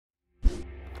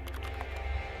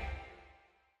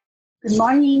Good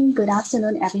morning, good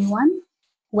afternoon, everyone.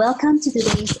 Welcome to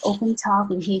today's Open Talk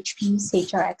with HP's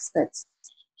HR experts.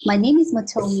 My name is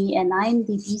Matomi, and I'm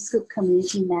the B-Scoop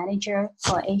Community Manager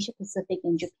for Asia Pacific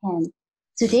and Japan.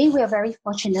 Today, we are very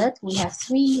fortunate. We have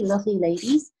three lovely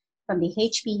ladies from the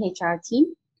HP HR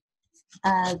team.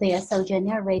 They are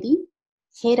Saujanya Reddy,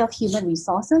 Head of Human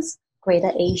Resources,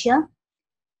 Greater Asia;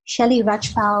 Shelley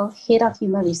Rajpal, Head of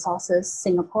Human Resources,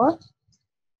 Singapore;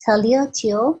 Talia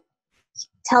Teo,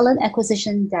 Talent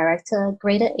Acquisition Director,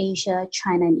 Greater Asia,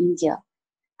 China, and India.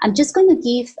 I'm just going to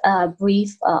give a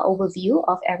brief overview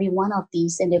of every one of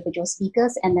these individual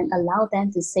speakers and then allow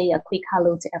them to say a quick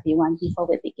hello to everyone before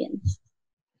we begin.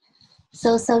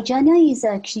 So Saujanya is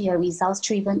actually a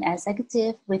results-driven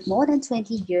executive with more than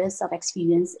 20 years of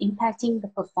experience impacting the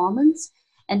performance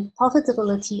and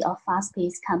profitability of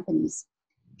fast-paced companies.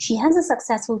 She has a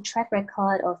successful track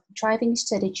record of driving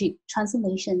strategic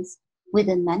transformations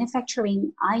within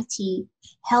manufacturing, IT,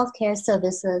 healthcare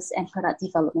services, and product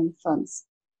development firms.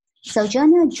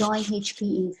 Saujanya joined HP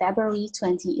in February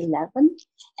 2011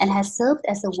 and has served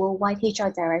as the worldwide HR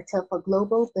director for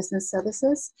Global Business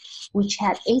Services, which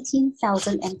had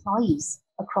 18,000 employees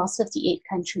across 58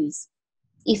 countries.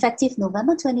 Effective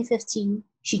November 2015,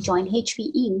 she joined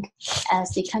HP Inc.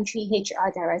 as the country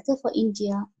HR director for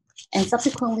India and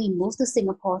subsequently moved to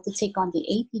Singapore to take on the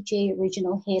APJ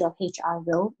Regional Head of HR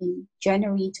role in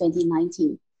January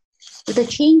 2019. With a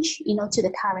change, to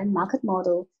the current market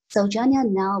model, Saujanya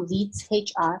now leads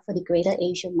HR for the Greater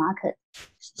Asia market.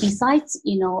 Besides,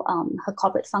 her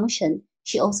corporate function,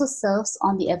 she also serves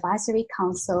on the Advisory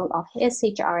Council of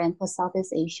SHRM for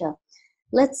Southeast Asia.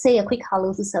 Let's say a quick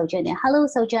hello to Saujanya. Hello,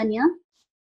 Saujanya.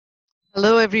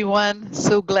 Hello, everyone.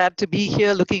 So glad to be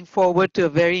here. Looking forward to a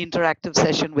very interactive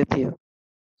session with you.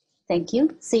 Thank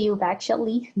you. See you back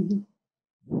shortly.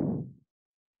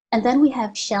 And then we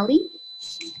have Shelley.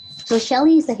 So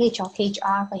Shelley is the head of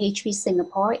HR for HP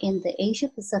Singapore in the Asia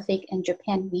Pacific and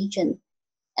Japan region,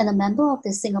 and a member of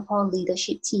the Singapore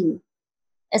leadership team.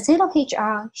 As head of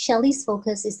HR, Shelley's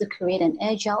focus is to create an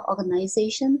agile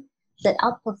organization that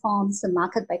outperforms the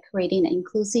market by creating an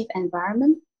inclusive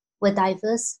environment where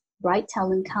diverse, bright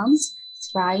talent comes,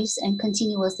 thrives, and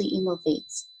continuously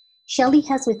innovates. Shelley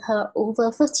has with her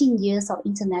over 15 years of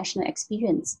international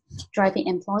experience, driving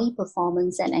employee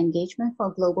performance and engagement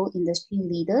for global industry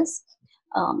leaders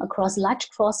across large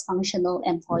cross-functional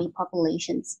employee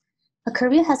populations. Her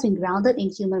career has been grounded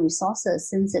in human resources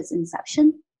since its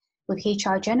inception, with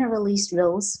HR generalist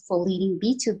roles for leading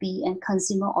B2B and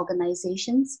consumer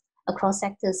organizations across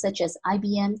sectors such as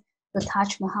IBM, the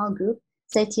Taj Mahal Group,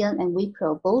 Zetium, and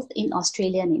Wipro, both in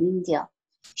Australia and in India.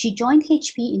 She joined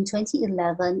HP in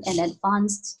 2011 and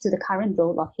advanced to the current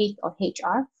role of Head of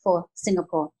HR for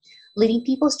Singapore, leading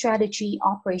people strategy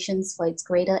operations for its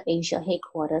Greater Asia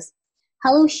headquarters.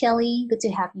 Hello, Shelley. Good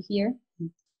to have you here.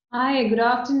 Hi, good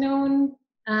afternoon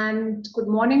and good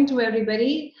morning to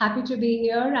everybody. Happy to be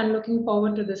here and looking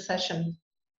forward to this session.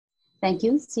 Thank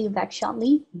you. See you back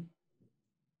shortly.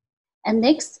 And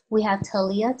next, we have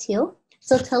Talia Teo.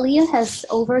 So Talia has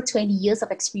over 20 years of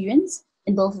experience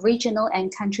in both regional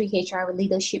and country HR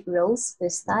leadership roles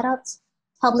with startups,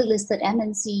 public listed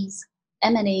MNCs,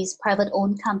 M&As,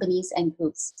 private-owned companies, and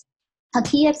groups. Her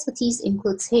key expertise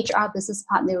includes HR business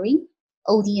partnering,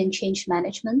 OD and change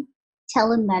management,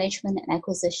 talent management, and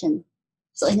acquisition.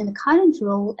 So in the current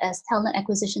role as Talent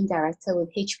Acquisition Director with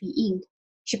HP Inc.,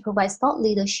 she provides thought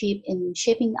leadership in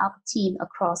shaping up a team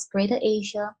across Greater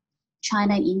Asia,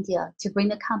 China, and India to bring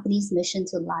the company's mission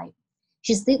to life.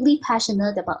 She's deeply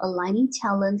passionate about aligning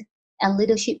talent and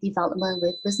leadership development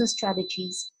with business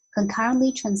strategies,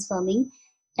 concurrently transforming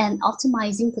and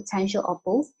optimizing potential of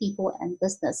both people and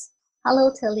business.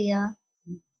 Hello, Talia.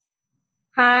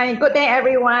 Hi, good day,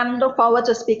 everyone. Look forward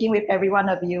to speaking with every one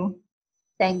of you.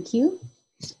 Thank you.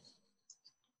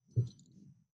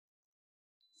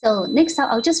 So next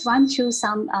up, I'll just run through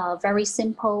some very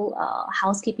simple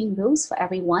housekeeping rules for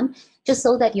everyone, just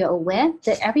so that you're aware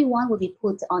that everyone will be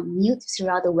put on mute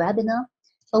throughout the webinar.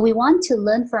 But we want to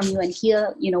learn from you and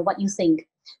hear, what you think.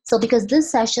 So because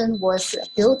this session was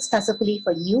built specifically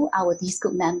for you, our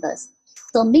D-Scoop members.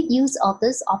 So make use of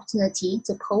this opportunity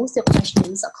to post your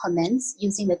questions or comments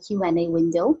using the Q&A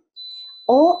window.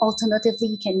 Or alternatively,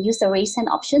 you can use the raise hand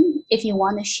option if you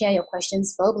want to share your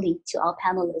questions verbally to our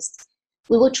panelists.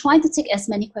 We will try to take as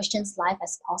many questions live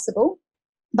as possible.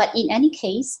 But in any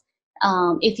case,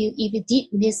 if you did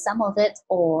miss some of it,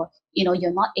 or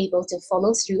you're not able to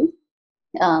follow through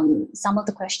some of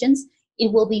the questions,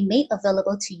 it will be made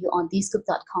available to you on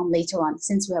dscoop.com later on,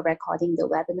 since we are recording the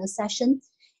webinar session.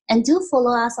 And do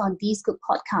follow us on D-Scoop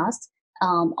podcast.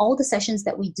 All the sessions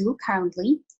that we do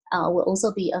currently will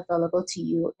also be available to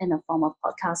you in a form of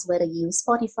podcast, whether you use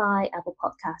Spotify, Apple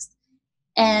Podcast.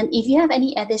 And if you have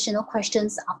any additional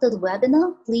questions after the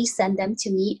webinar, please send them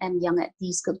to me and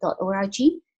young@dscoop.org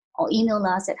or email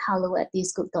us at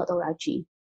hello@dscoop.org.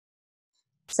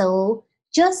 So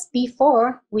just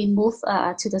before we move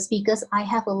to the speakers, I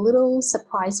have a little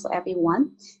surprise for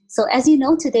everyone. So as you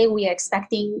know, today we are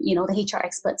expecting, the HR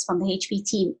experts from the HP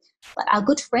team. But our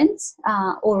good friends,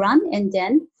 Oran and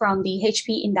Dan from the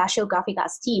HP Industrial Graphic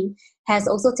Arts team has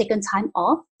also taken time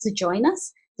off to join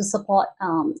us to support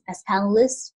as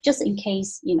panelists, just in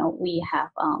case, we have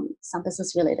some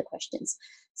business-related questions.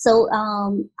 So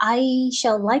I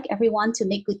shall like everyone to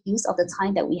make good use of the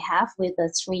time that we have with the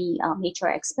three HR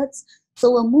experts. So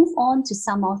we'll move on to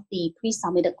some of the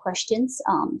pre-submitted questions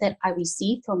that I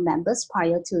received from members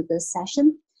prior to this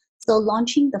session. So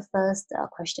launching the first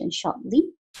question shortly.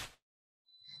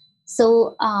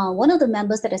 So one of the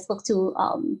members that I spoke to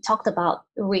talked about,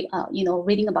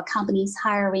 reading about companies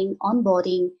hiring,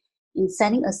 onboarding, and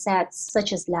sending assets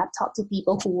such as laptop to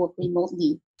people who work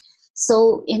remotely.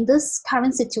 So in this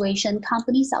current situation,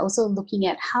 companies are also looking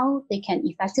at how they can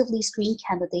effectively screen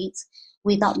candidates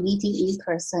without meeting in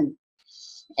person.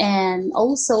 And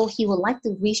also he would like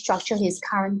to restructure his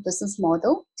current business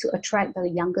model to attract the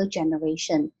younger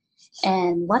generation.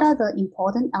 And what are the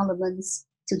important elements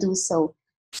to do so?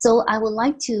 So I would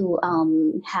like to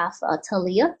have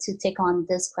Talia to take on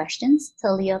these questions.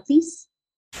 Talia, please.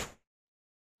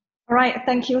 All right,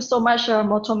 thank you so much,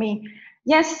 Motomi.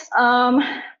 Yes,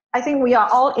 I think we are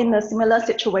all in a similar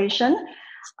situation.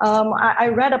 I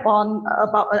read about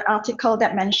an article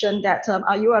that mentioned that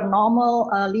are you a normal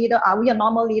leader? Are we a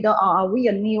normal leader, or are we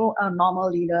a new normal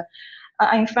leader?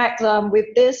 In fact, with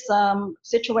this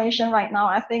situation right now,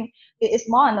 I think it is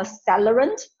more an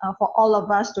accelerant for all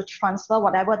of us to transfer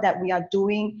whatever that we are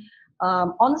doing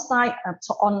on-site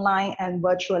to online and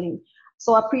virtually.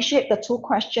 So I appreciate the two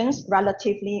questions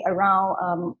relatively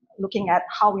around looking at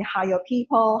how we hire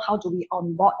people, how do we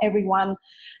onboard everyone,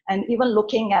 and even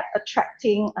looking at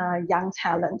attracting young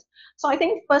talent. So I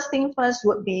think first thing first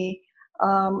would be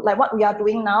like what we are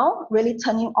doing now, really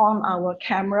turning on our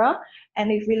camera.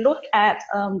 And if we look at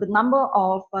the number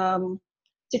of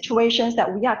situations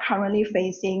that we are currently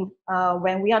facing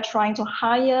when we are trying to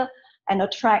hire and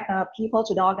attract people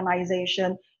to the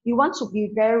organization, you want to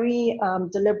be very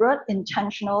deliberate,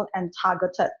 intentional, and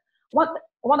targeted.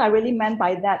 What I really meant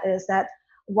by that is that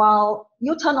while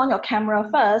you turn on your camera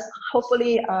first,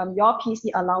 hopefully your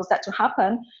PC allows that to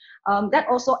happen, that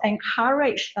also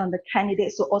encourage the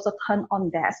candidates to also turn on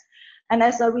theirs. And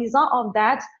as a result of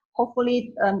that,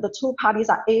 hopefully the two parties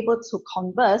are able to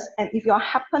converse. And if you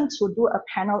happen to do a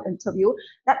panel interview,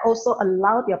 that also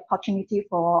allows the opportunity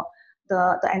for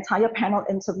the entire panel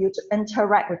interview to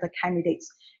interact with the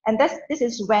candidates. And this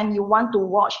is when you want to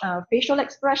watch facial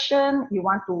expression, you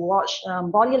want to watch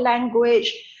body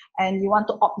language, and you want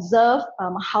to observe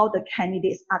how the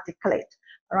candidates articulate,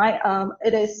 right?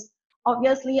 It is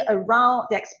obviously around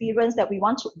the experience that we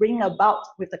want to bring about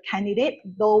with the candidate,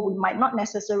 though we might not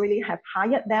necessarily have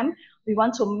hired them. We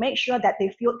want to make sure that they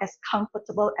feel as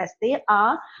comfortable as they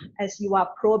are as you are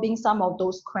probing some of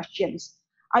those questions.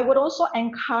 I would also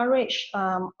encourage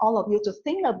all of you to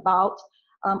think about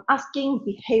asking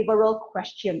behavioral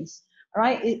questions,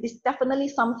 right? It's definitely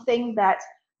something that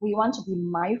we want to be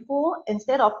mindful.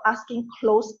 Instead of asking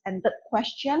close-ended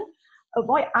question,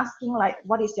 avoid asking like,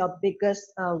 what is your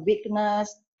biggest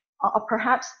weakness? Or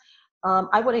perhaps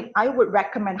I would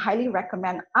recommend, highly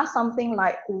recommend, ask something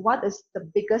like, what is the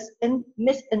biggest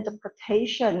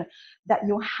misinterpretation that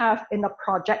you have in the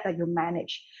project that you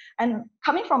manage? And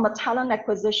coming from a talent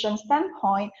acquisition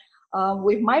standpoint,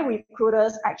 with my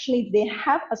recruiters, actually, they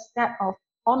have a set of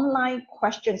online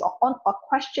questions or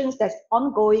questions that's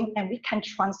ongoing, and we can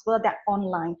transfer that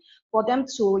online for them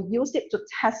to use it to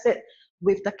test it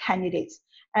with the candidates.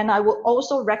 And I will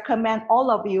also recommend all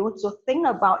of you to think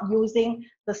about using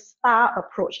the STAR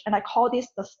approach. And I call this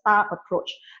the STAR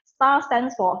approach. STAR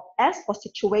stands for S for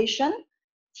situation,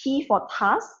 T for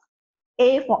task,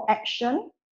 A for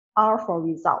action, R for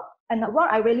result. And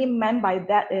what I really meant by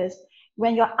that is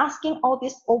when you're asking all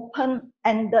these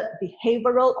open-ended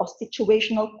behavioral or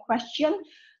situational questions,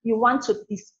 you want to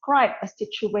describe a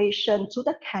situation to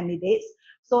the candidates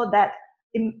so that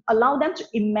allow them to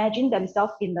imagine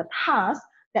themselves in the task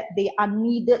that they are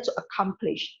needed to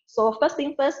accomplish. So first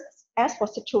thing first, as for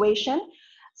situation,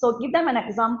 so give them an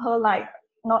example like,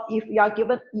 if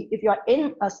you are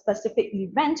in a specific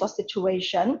event or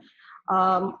situation,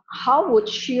 how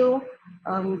would you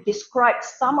describe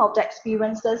some of the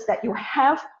experiences that you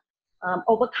have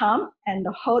overcome and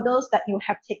the hurdles that you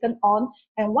have taken on,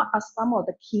 and what are some of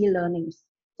the key learnings.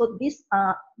 So this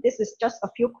is just a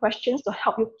few questions to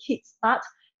help you kickstart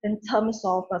in terms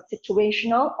of a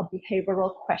situational or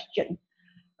behavioral question.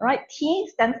 All right, T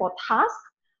stands for task.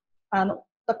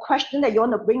 The question that you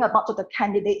want to bring about to the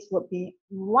candidates would be,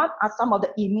 what are some of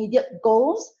the immediate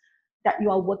goals that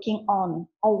you are working on?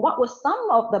 Or what were some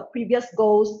of the previous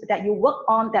goals that you worked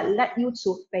on that led you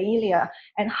to failure?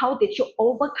 And how did you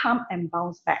overcome and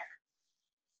bounce back?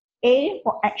 A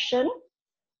for action.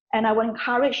 And I will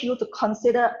encourage you to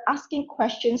consider asking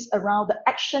questions around the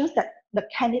actions that the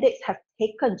candidates have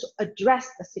taken to address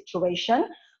the situation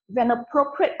with an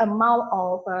appropriate amount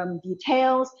of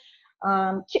details.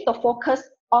 Keep the focus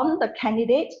on the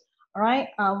candidate, all right?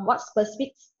 What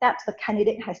specific steps the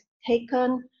candidate has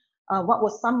taken, what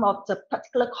was some of the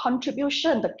particular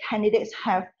contribution the candidates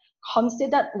have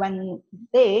considered when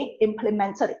they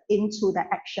implemented into the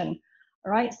action.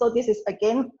 All right, so this is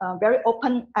again a very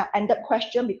open-ended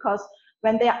question, because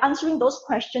when they are answering those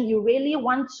questions, you really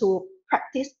want to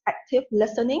practice active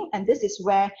listening. And this is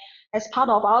where, as part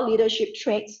of our leadership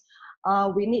traits,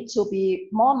 we need to be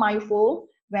more mindful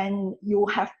when you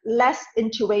have less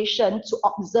intuition to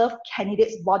observe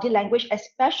candidates' body language,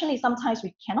 especially sometimes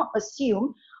we cannot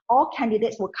assume all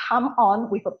candidates will come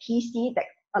on with a PC that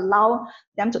allow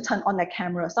them to turn on their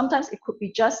camera. Sometimes it could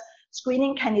be just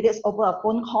screening candidates over a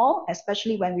phone call,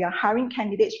 especially when we are hiring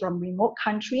candidates from remote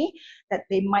country, that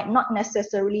they might not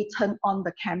necessarily turn on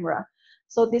the camera.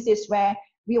 So this is where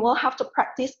we will have to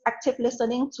practice active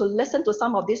listening to listen to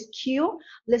some of this cue,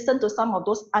 listen to some of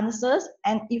those answers.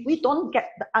 And if we don't get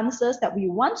the answers that we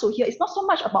want to hear, it's not so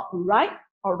much about right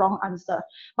or wrong answer,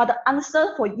 but the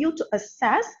answer for you to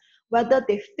assess whether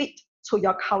they fit to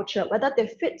your culture, whether they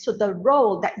fit to the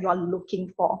role that you are looking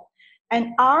for.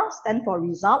 And R stands for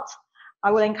result.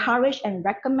 I will encourage and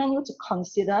recommend you to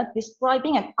consider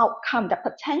describing an outcome that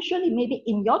potentially maybe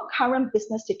in your current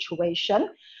business situation,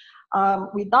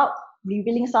 without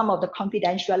revealing some of the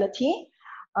confidentiality,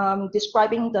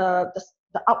 describing the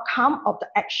outcome of the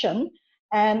action,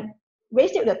 and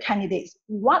raise it with the candidates.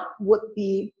 What would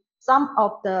be some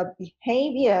of the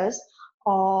behaviors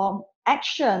or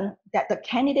action that the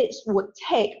candidates would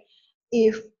take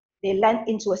if they land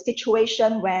into a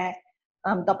situation where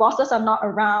the bosses are not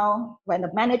around, when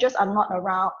the managers are not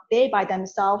around, they by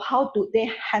themselves, how do they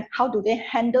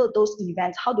handle those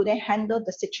events? How do they handle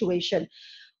the situation?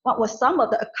 What was some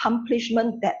of the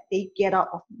accomplishment that they get out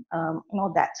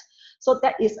of that? So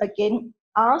that is, again,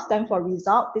 R stands for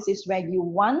result. This is where you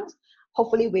want,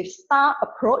 hopefully with STAR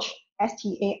approach,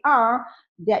 STAR,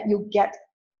 that you get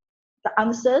the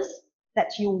answers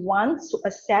that you want to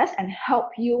assess and help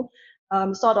you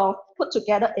sort of put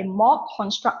together a more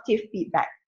constructive feedback.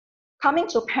 Coming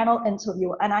to panel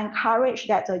interview, and I encourage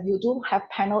that you do have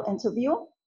panel interview,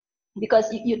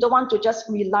 because you don't want to just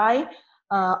rely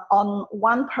on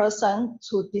one person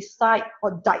to decide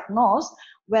or diagnose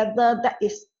whether that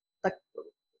is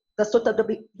the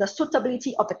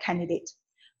suitability of the candidate.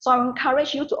 So I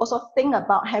encourage you to also think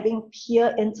about having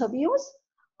peer interviews,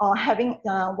 or having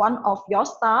one of your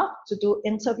staff to do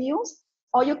interviews,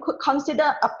 or you could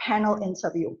consider a panel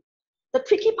interview. The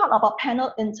tricky part about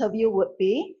panel interview would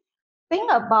be,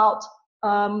 think about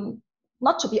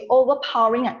not to be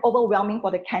overpowering and overwhelming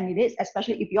for the candidates,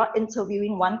 especially if you are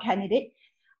interviewing one candidate.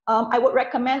 I would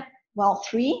recommend, well,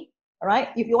 3, all right?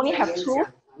 If you only have 2,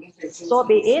 so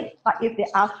be it. But if there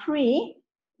are 3,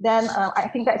 then I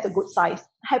think that's a good size.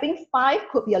 Having 5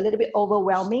 could be a little bit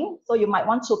overwhelming. So you might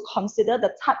want to consider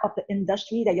the type of the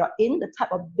industry that you're in, the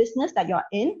type of business that you're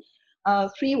in.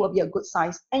 3 will be a good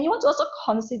size. And you want to also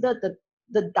consider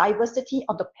the diversity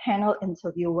of the panel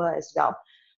interviewer as well.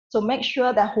 So make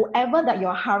sure that whoever that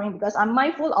you're hiring, because I'm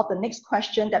mindful of the next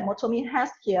question that Motomi has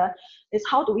here, is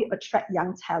how do we attract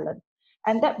young talent?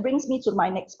 And that brings me to my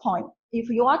next point. If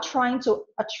you are trying to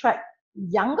attract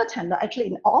younger talent, actually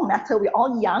in all matter, we're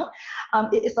all young.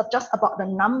 It is just about the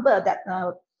number that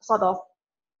sort of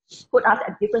put us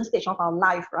at different stage of our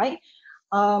life, right?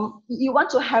 You want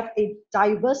to have a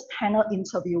diverse panel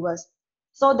interviewers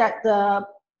so that the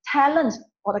talent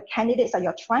or the candidates that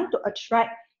you're trying to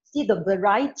attract see the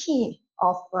variety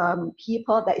of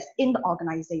people that is in the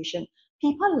organization.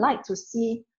 People like to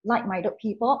see like-minded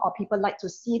people, or people like to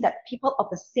see that people of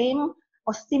the same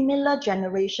or similar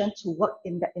generation to work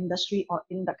in the industry or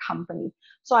in the company.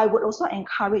 So I would also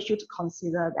encourage you to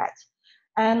consider that.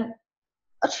 And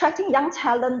attracting young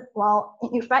talent, well,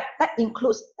 in fact, that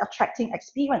includes attracting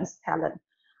experienced talent.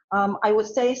 I would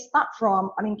say start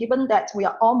from, given that we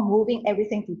are all moving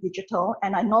everything to digital,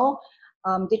 and I know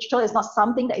Digital is not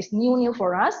something that is new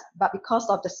for us, but because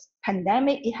of this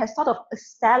pandemic, it has sort of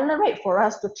accelerated for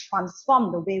us to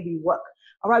transform the way we work.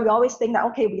 All right, we always think that,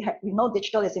 okay, we know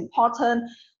digital is important,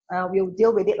 we'll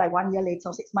deal with it like 1 year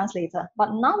later, 6 months later.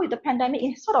 But now with the pandemic,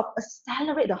 it sort of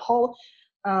accelerated the whole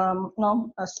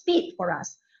speed for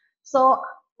us. So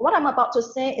what I'm about to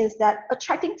say is that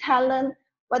attracting talent,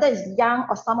 whether it's young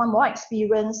or someone more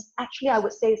experienced, actually I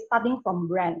would say starting from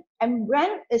brand. And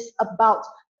brand is about,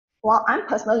 well, I'm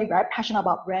personally very passionate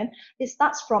about brand. It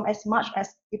starts from as much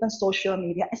as even social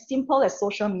media, as simple as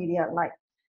social media like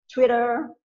Twitter,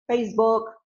 Facebook,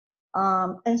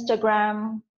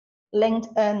 Instagram,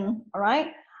 LinkedIn, all right?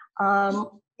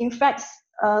 In fact,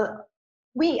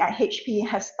 we at HP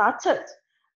have started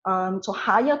to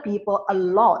hire people a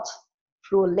lot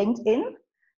through LinkedIn.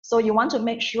 So you want to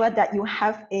make sure that you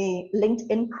have a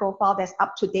LinkedIn profile that's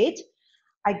up to date.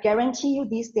 I guarantee you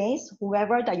these days,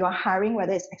 whoever that you're hiring,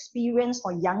 whether it's experienced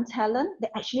or young talent, they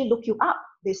actually look you up.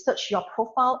 They search your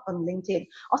profile on LinkedIn.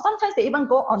 Or sometimes they even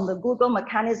go on the Google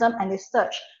mechanism and they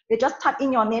search. They just type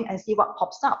in your name and see what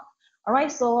pops up. All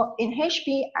right, so in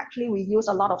HP, actually, we use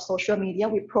a lot of social media.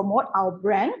 We promote our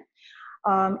brand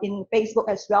in Facebook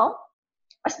as well,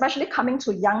 especially coming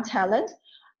to young talent.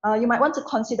 You might want to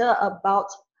consider about,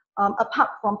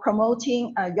 apart from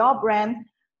promoting your brand,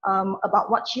 about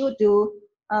what you do,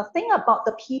 think about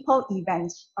the people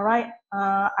events, all right?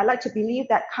 I like to believe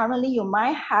that currently you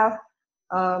might have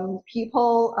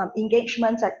people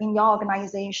engagements in your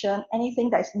organization,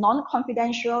 anything that is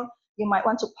non-confidential, you might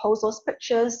want to post those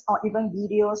pictures or even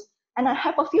videos. And I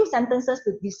have a few sentences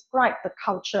to describe the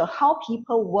culture, how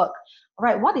people work, all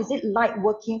right? What is it like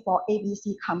working for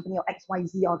ABC company or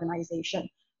XYZ organization?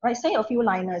 Right, say a few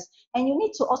liners, and you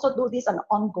need to also do this on an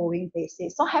ongoing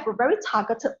basis. So have a very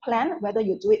targeted plan, whether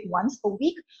you do it once a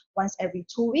week, once every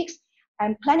 2 weeks,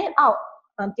 and plan it out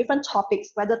on different topics,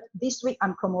 whether this week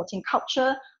I'm promoting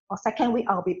culture, or second week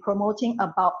I'll be promoting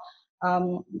about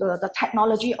the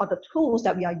technology or the tools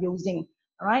that we are using,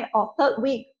 all right? Or third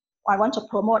week, I want to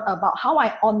promote about how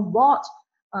I onboard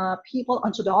people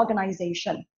onto the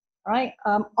organization, all right?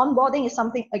 Onboarding is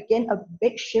something, again, a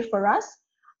big shift for us.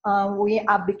 We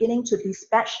are beginning to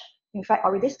dispatch, in fact,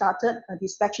 already started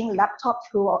dispatching laptops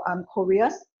through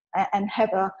couriers and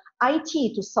have a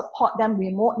IT to support them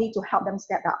remotely to help them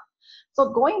set up. So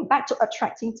going back to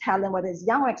attracting talent, whether it's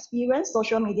young or experienced,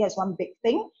 social media is one big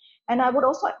thing. And I would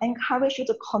also encourage you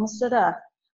to consider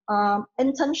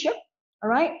internship, all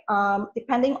right?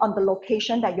 Depending on the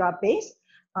location that you are based,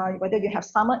 whether you have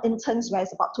summer interns where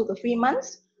it's about 2 to 3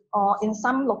 months, or in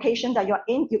some location that you're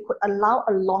in, you could allow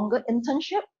a longer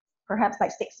internship, perhaps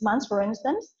like 6 months, for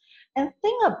instance, and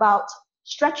think about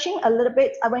stretching a little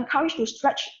bit. I would encourage you to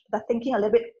stretch the thinking a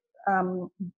little bit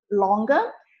longer.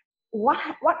 What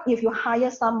if you hire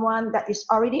someone that is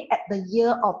already at the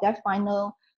year of their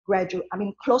final graduate, I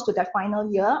mean, close to their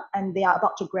final year, and they are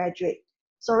about to graduate?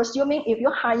 So assuming if you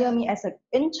hire me as an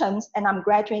intern and I'm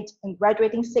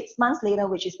graduating 6 months later,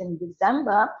 which is in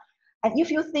December, and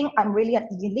if you think I'm really an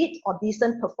elite or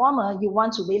decent performer, you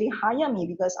want to really hire me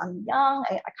because I'm young,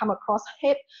 I come across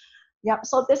hip. Yeah,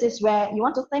 so this is where you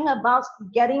want to think about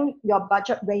getting your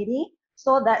budget ready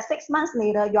so that 6 months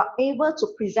later, you're able to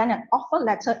present an offer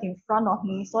letter in front of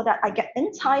me so that I get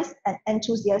enticed and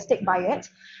enthusiastic by it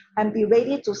and be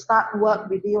ready to start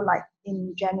work with you like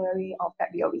in January or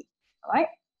February, all right?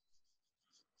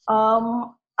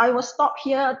 I will stop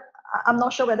here. I'm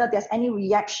not sure whether there's any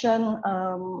reaction,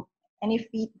 any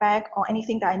feedback or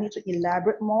anything that I need to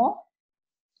elaborate more.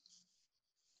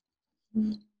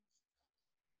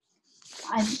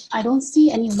 I don't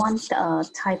see anyone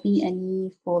typing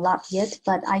any follow-up yet,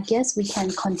 but I guess we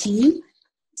can continue.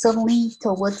 Certainly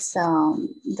towards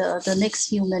the next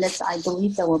few minutes, I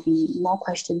believe there will be more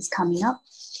questions coming up.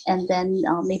 And then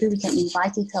maybe we can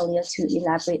invite Italia to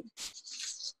elaborate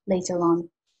later on.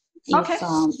 Okay.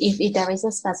 If there is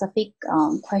a specific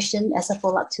question as a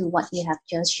follow-up to what you have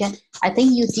just shared. I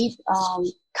think you did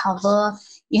cover,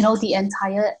 the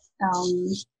entire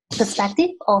perspective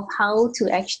of how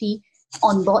to actually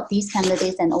onboard these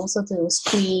candidates and also to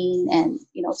screen and,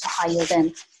 to hire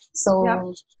them.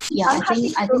 So, yeah, I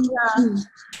think.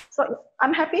 So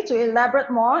I'm happy to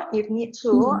elaborate more if need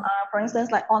to, for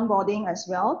instance, like onboarding as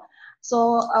well. So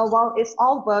while it's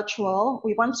all virtual,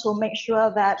 we want to make sure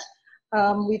that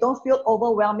we don't feel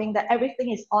overwhelming, that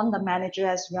everything is on the manager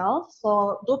as well.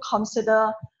 So do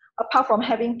consider, apart from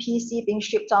having PC being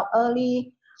shipped out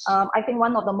early, I think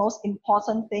one of the most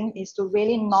important things is to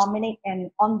really nominate an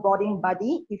onboarding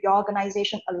buddy if your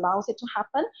organization allows it to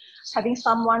happen, having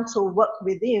someone to work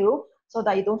with you so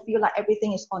that you don't feel like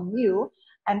everything is on you.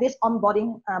 And this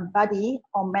onboarding buddy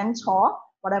or mentor,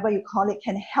 whatever you call it,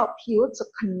 can help you to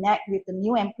connect with the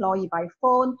new employee by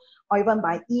phone or even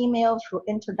by email through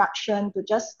introduction to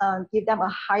just give them a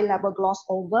high-level gloss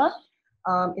over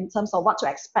in terms of what to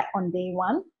expect on day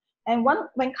one. And when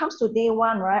it comes to day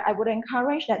one, right, I would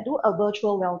encourage that do a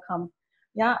virtual welcome.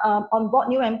 Yeah, onboard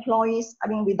new employees, I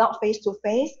mean, without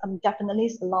face-to-face, definitely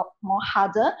it's a lot more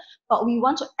harder, but we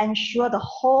want to ensure the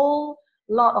whole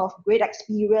lot of great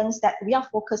experience that we are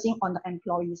focusing on the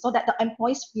employees so that the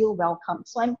employees feel welcome.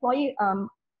 So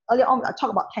earlier on, I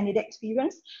talked about candidate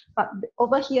experience, but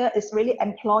over here is really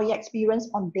employee experience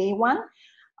on day one.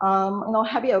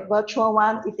 Having a virtual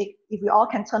one, if we all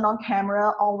can turn on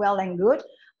camera, all well and good.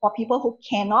 For people who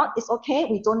cannot, it's okay.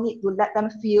 We don't need to let them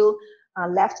feel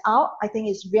left out. I think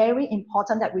it's very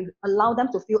important that we allow them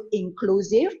to feel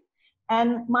inclusive.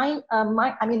 And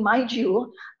mind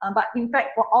you, but in fact,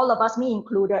 for all of us, me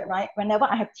included, right? Whenever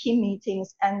I have team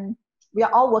meetings and we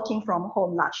are all working from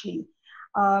home largely,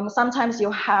 sometimes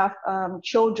you have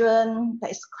children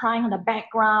that is crying in the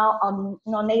background,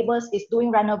 neighbors is doing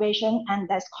renovation and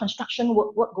there's construction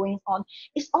work going on.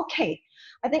 It's okay.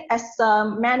 I think as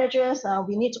managers,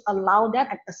 we need to allow that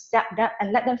and accept that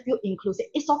and let them feel inclusive.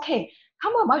 It's okay.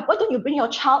 Come on, why don't you bring your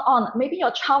child on? Maybe your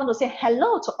child will say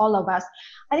hello to all of us.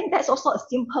 I think that's also a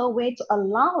simple way to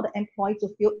allow the employee to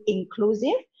feel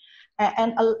inclusive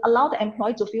and allow the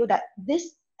employee to feel that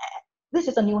this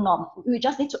is a new norm. We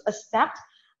just need to accept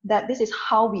that this is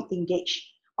how we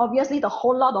engage. Obviously, the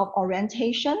whole lot of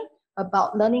orientation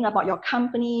about learning about your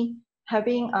company,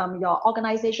 having your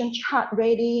organization chart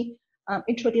ready,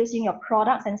 introducing your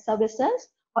products and services,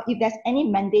 or if there's any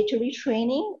mandatory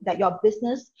training that your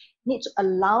business needs to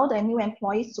allow the new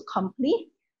employees to complete,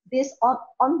 this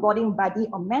onboarding buddy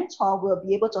or mentor will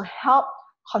be able to help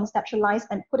conceptualize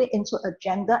and put it into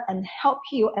agenda and help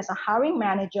you as a hiring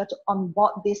manager to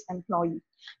onboard this employee.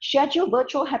 Schedule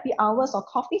virtual happy hours or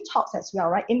coffee talks as well,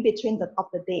 right, in between of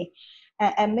the day,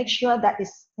 and make sure that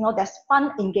there's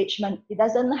fun engagement. It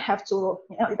doesn't have to,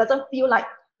 it doesn't feel like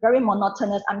very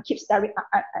monotonous. I'm keep staring.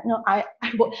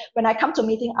 When I come to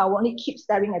meeting, I will only keep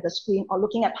staring at the screen or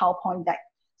looking at PowerPoint deck.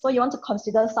 So you want to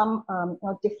consider some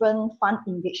different fun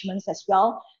engagements as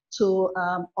well to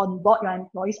onboard your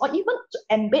employees, or even to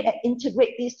embed and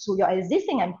integrate this to your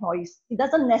existing employees. It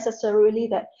doesn't necessarily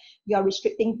that you are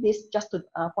restricting this just to,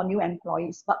 for new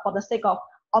employees, but for the sake of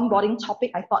onboarding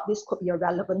topic, I thought this could be a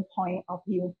relevant point of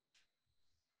view.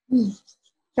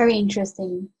 Very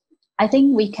interesting. I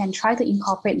think we can try to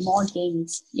incorporate more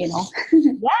games, Yes,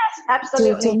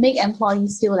 absolutely. to make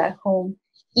employees feel at home.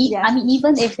 Yes. I mean,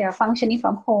 even if they're functioning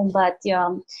from home, but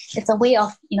it's a way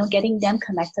of getting them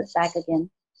connected back again.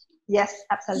 Yes,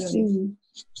 absolutely.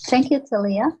 Thank you,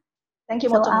 Talia. Thank you,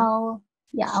 so Motomi.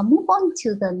 I'll move on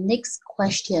to the next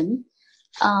question.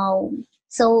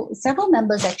 So several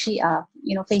members actually are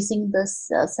facing this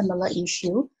similar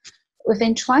issue. We've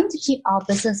been trying to keep our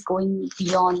business going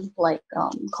beyond like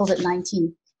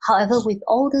COVID-19. However, with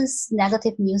all this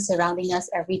negative news surrounding us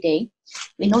every day,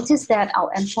 we notice that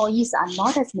our employees are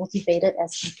not as motivated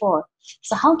as before.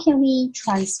 So how can we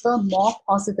transfer more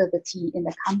positivity in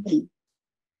the company?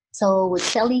 So would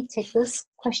Sally take this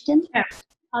question? Yeah,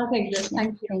 I'll take this.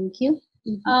 Thank you. Thank you.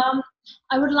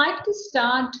 I would like to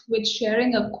start with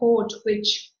sharing a quote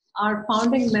which our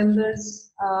founding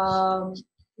members,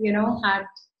 had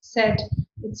said.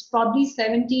 It's probably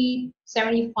 70,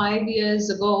 75 years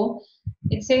ago.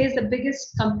 It says the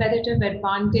biggest competitive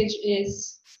advantage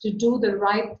is to do the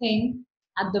right thing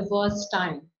at the worst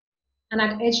time. And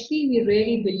at HP, we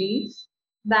really believe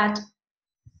that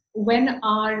when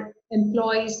our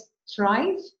employees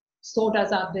thrive, so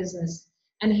does our business.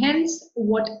 And hence,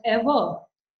 whatever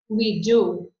we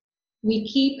do, we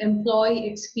keep employee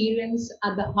experience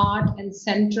at the heart and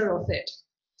center of it.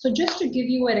 So just to give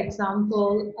you an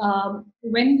example,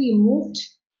 when we moved,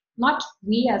 not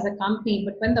we as a company,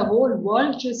 but when the whole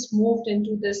world just moved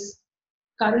into this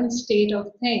current state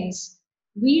of things,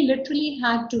 we literally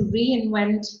had to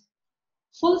reinvent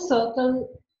full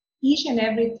circle each and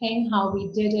everything how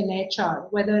we did in HR,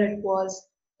 whether it was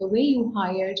the way you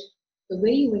hired, the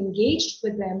way you engaged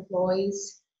with the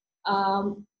employees,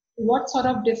 what sort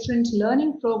of different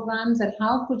learning programs and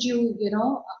how could you,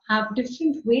 have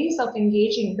different ways of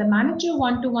engaging the manager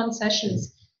one-to-one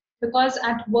sessions, because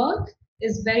at work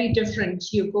is very different.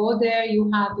 You go there,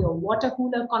 you have your water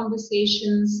cooler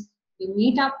conversations, you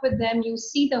meet up with them, you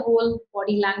see the whole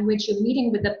body language, you're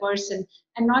meeting with the person,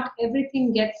 and not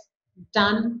everything gets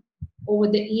done over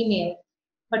the email.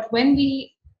 But when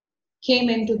we came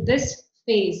into this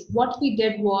phase, what we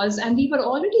did was, and we were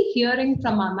already hearing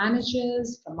from our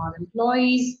managers, from our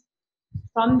employees,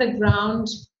 from the ground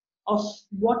of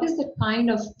what is the kind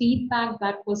of feedback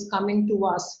that was coming to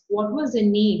us, what was the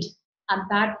need at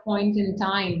that point in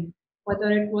time,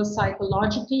 whether it was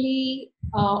psychologically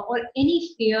or any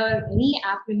fear, any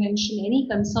apprehension, any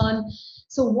concern.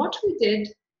 So what we did,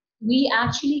 we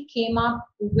actually came up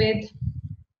with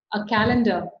a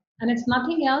calendar, and it's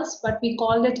nothing else but we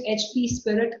called it HP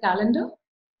Spirit Calendar.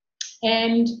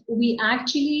 And we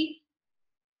actually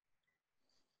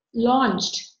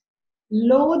launched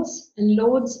loads and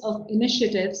loads of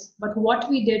initiatives, but what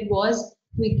we did was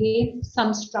we gave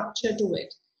some structure to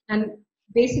it. And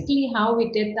basically how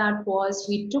we did that was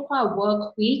we took our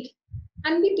work week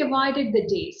and we divided the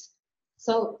days.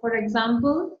 So for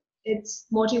example, it's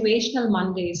motivational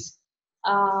Mondays,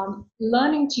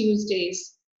 learning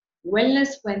Tuesdays,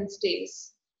 wellness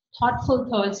Wednesdays, thoughtful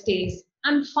Thursdays,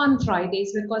 and fun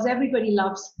Fridays, because everybody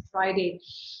loves Friday.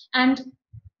 And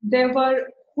there were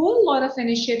whole lot of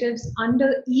initiatives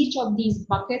under each of these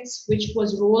buckets, which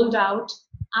was rolled out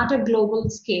at a global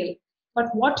scale. But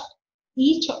what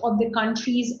each of the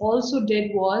countries also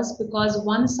did was, because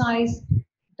one size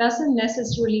doesn't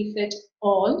necessarily fit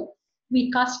all,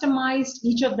 we customized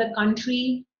each of the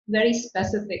country very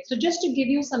specific. So just to give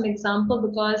you some example,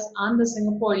 because I'm the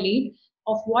Singapore lead,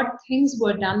 of what things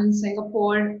were done in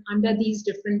Singapore under these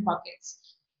different buckets.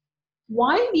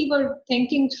 While we were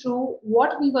thinking through,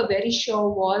 what we were very sure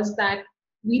was that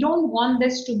we don't want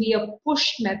this to be a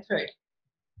push method.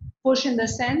 Push in the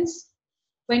sense,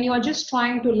 when you are just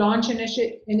trying to launch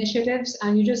initiatives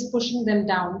and you're just pushing them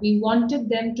down. We wanted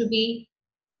them to be,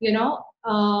 we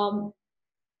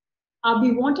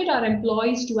wanted our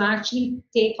employees to actually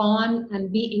take on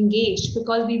and be engaged,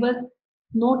 because we were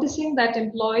noticing that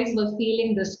employees were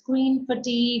feeling the screen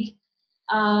fatigue,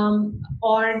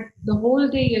 or the whole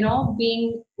day,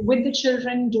 being with the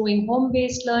children, doing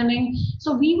home-based learning.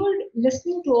 So we were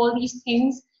listening to all these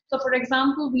things. So for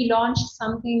example, we launched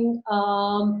something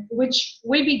which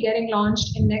will be getting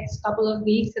launched in next couple of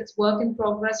weeks. It's work in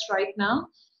progress right now.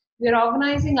 We're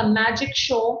organizing a magic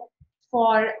show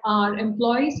for our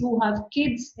employees who have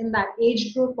kids in that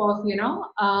age group of,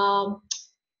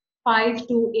 5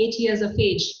 to 8 years of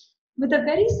age, with a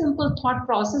very simple thought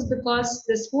process, because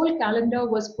this whole calendar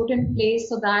was put in place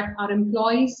so that our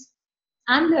employees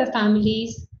and their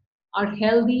families are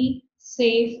healthy,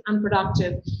 safe, and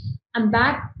productive. And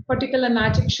that particular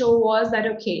magic show was that,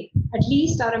 okay, at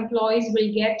least our employees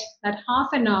will get that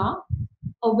half an hour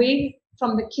away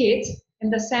from the kids,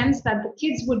 in the sense that the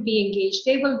kids would be engaged,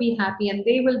 they will be happy, and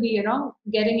they will be,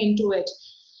 getting into it.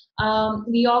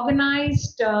 We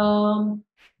organized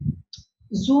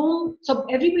Zoom, so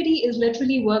everybody is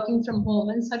literally working from home.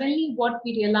 And suddenly what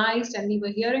we realized, and we were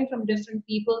hearing from different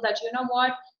people, that,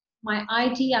 my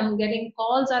IT, I'm getting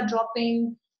calls are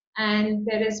dropping, and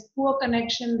there is poor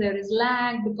connection, there is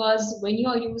lag, because when you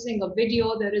are using a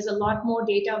video, there is a lot more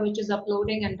data which is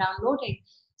uploading and downloading.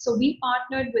 So we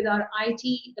partnered with our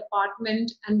IT department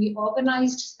and we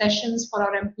organized sessions for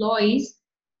our employees,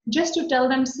 just to tell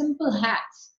them simple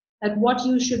hacks that what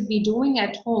you should be doing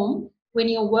at home when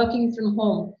you're working from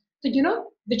home. So,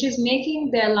 which is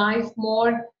making their life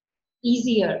more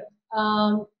easier.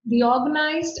 We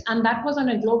organized, and that was on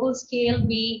a global scale,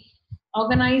 we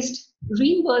organized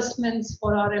reimbursements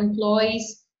for our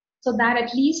employees so that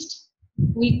at least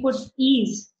we could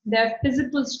ease their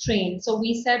physical strain. So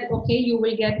we said, okay, you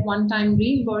will get one-time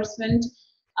reimbursement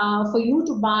for you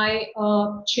to buy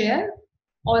a chair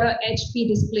or a HP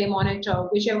display monitor,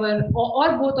 whichever,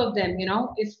 or both of them,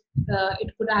 if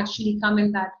it could actually come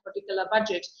in that particular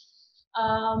budget.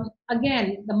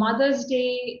 Again, the Mother's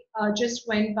Day just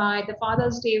went by, the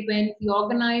Father's Day went, we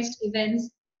organized events.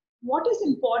 What is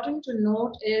important to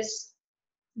note is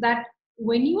that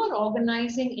when you are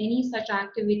organizing any such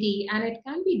activity, and it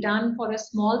can be done for a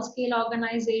small scale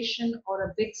organization or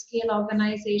a big scale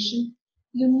organization,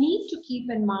 you need to keep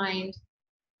in mind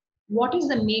what is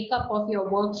the makeup of your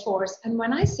workforce. And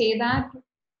when I say that,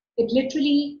 it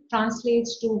literally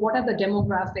translates to what are the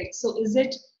demographics. So is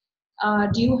it,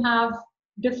 do you have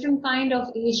different kind of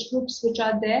age groups which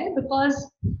are there?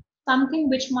 Because something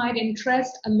which might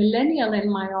interest a millennial in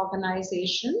my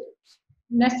organization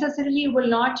necessarily will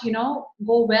not,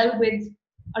 go well with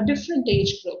a different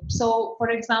age group. So for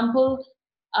example,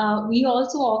 we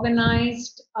also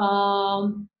organized a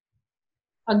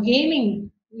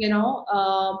gaming,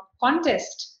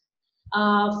 contest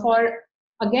for,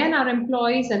 again, our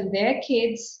employees and their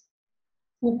kids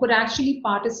who could actually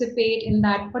participate in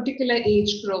that particular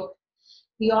age group.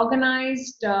 We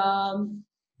organized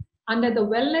under the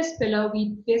wellness pillar,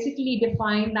 we basically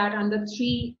defined that under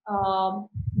 3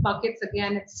 buckets.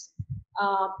 Again, it's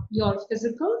your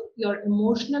physical, your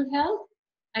emotional health,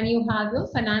 and you have your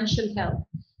financial health.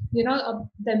 The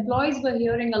employees were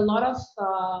hearing a lot of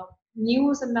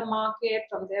news in the market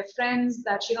from their friends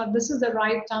that, this is the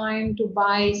right time to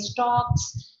buy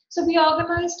stocks. So we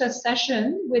organized a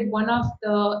session with one of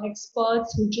the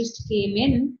experts who just came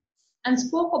in and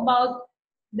spoke about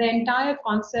the entire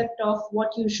concept of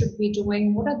what you should be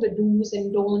doing, what are the do's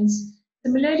and don'ts.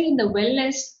 Similarly, in the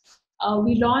wellness,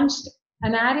 we launched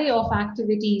an array of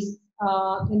activities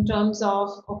in terms of,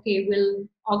 okay, we'll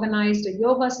organize a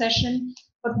yoga session.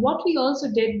 But what we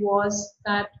also did was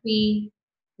that we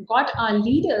got our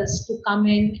leaders to come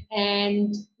in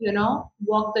and,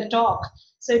 walk the talk.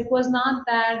 So it was not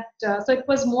that, so it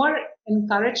was more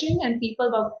encouraging, and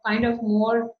people were kind of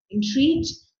more intrigued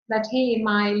that, hey,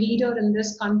 my leader in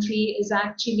this country is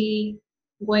actually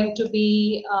going to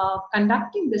be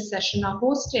conducting this session or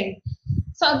hosting.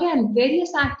 So again,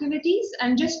 various activities,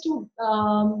 and just to,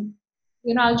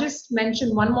 I'll just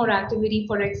mention one more activity.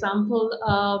 For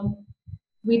example,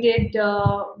 we did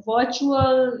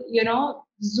virtual,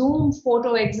 Zoom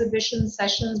photo exhibition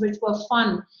sessions, which were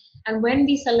fun. And when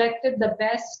we selected the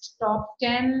best top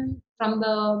 10 from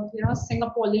the,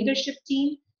 Singapore leadership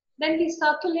team, then we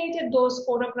circulated those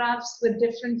photographs with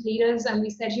different leaders, and we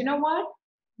said, you know what?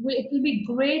 It will be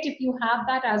great if you have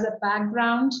that as a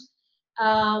background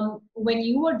when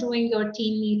you are doing your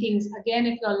team meetings. Again,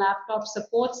 if your laptop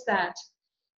supports that.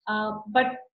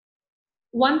 But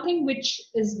one thing which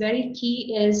is very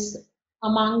key is,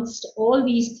 amongst all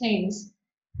these things,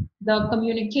 the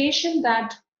communication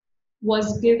that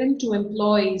was given to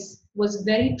employees was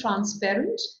very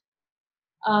transparent,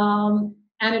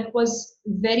 and it was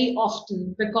very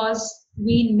often, because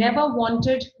we never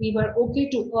wanted, we were okay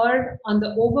to err on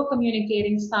the over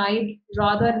communicating side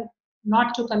rather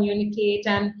not to communicate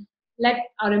and let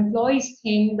our employees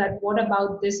think that what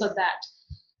about this or that.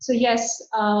 So yes,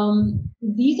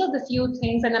 these are the few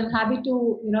things, and I'm happy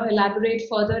to elaborate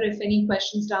further if any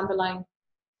questions down the line.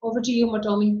 Over to you,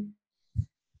 Motomi.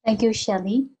 Thank you,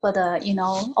 Shelley, for the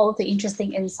all the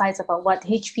interesting insights about what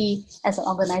HP as an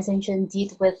organization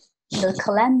did with the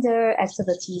calendar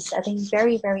activities. I think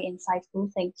very, very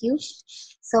insightful. Thank you.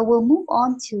 So we'll move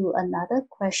on to another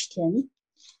question.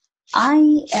 I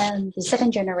am the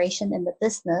second generation in the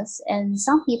business, and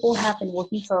some people have been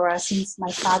working for us since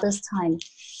my father's time.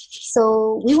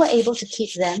 So we were able to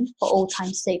keep them for old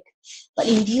time's sake. But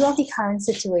in view of the current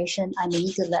situation, I may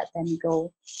need to let them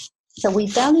go. So we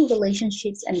value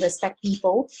relationships and respect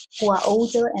people who are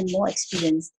older and more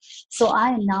experienced. So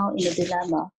I am now in a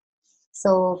dilemma.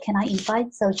 So can I invite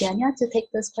Saujanya to take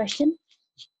this question?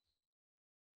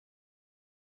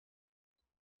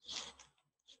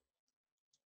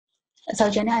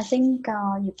 Saujanya, I think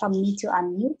you probably need to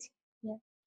unmute. Yeah.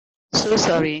 So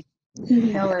sorry.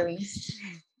 No worries.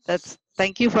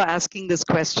 Thank you for asking this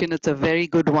question. It's a very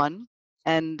good one.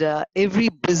 And every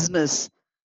business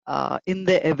in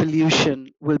their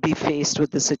evolution will be faced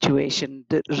with the situation,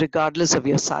 regardless of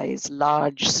your size,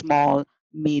 large, small,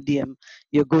 medium.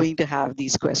 You're going to have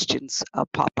these questions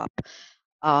pop up.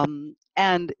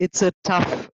 And it's a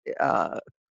tough,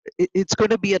 it's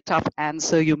going to be a tough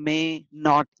answer. You may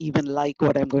not even like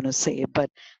what I'm going to say, but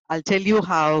I'll tell you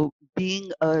how,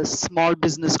 being a small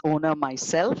business owner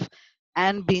myself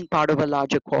and being part of a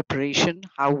larger corporation,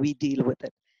 how we deal with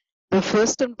it. The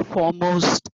first and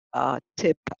foremost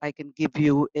tip I can give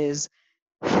you is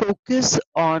focus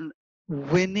on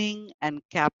winning and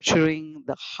capturing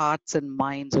the hearts and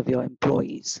minds of your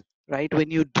employees, right?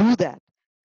 When you do that,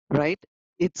 right,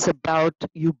 it's about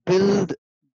you build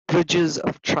bridges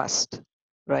of trust,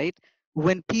 right?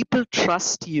 When people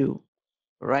trust you,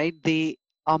 right, they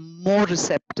are more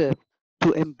receptive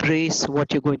to embrace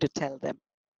what you're going to tell them,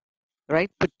 right?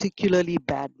 Particularly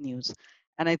bad news.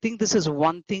 And I think this is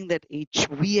one thing that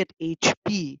we at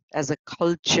HP as a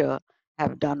culture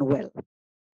have done well,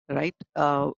 right?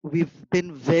 We've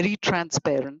been very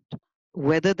transparent,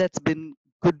 whether that's been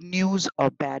good news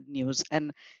or bad news.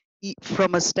 And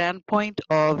from a standpoint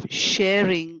of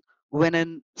sharing, when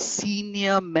a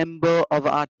senior member of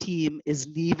our team is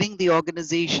leaving the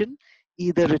organization,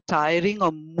 either retiring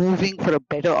or moving for a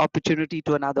better opportunity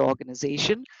to another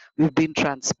organization, we've been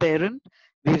transparent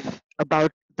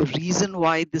about the reason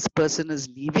why this person is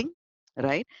leaving,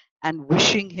 right? And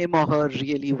wishing him or her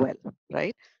really well,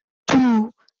 right?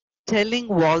 Two, telling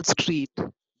Wall Street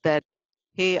that,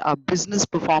 hey, our business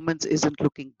performance isn't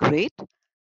looking great,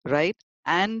 right?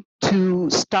 And to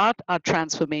start our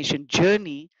transformation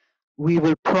journey, we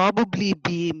will probably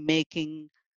be making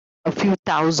a few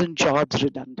thousand jobs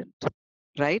redundant,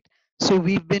 right? So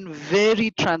we've been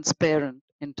very transparent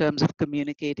in terms of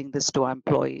communicating this to our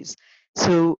employees.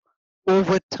 So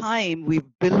over time, we've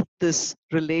built this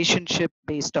relationship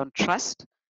based on trust,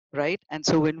 right? And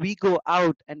so when we go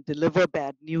out and deliver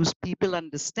bad news, people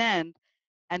understand.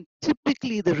 And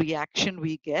typically the reaction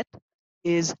we get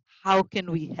is, how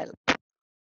can we help,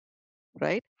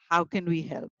 right? How can we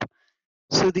help?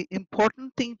 So the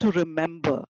important thing to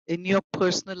remember in your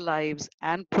personal lives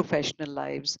and professional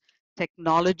lives,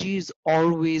 technology is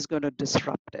always going to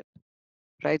disrupt it,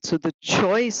 right? So the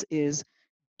choice is,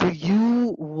 do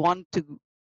you want to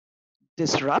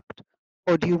disrupt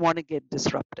or do you want to get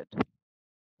disrupted,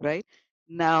 right?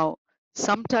 Now,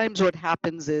 sometimes what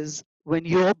happens is when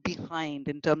you're behind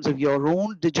in terms of your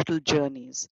own digital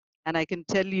journeys, and I can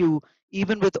tell you,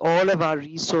 even with all of our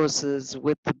resources,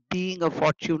 with being a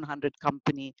Fortune 100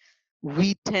 company,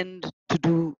 we tend to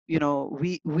do,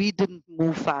 we didn't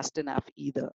move fast enough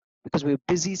either because we were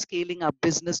busy scaling our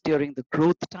business during the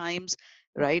growth times,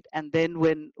 right? And then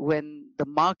when the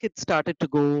market started to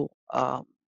go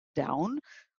down,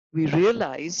 we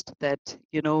realized that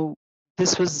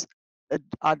this was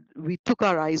we took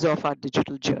our eyes off our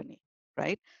digital journey,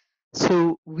 right?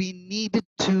 So we needed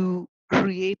to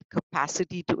create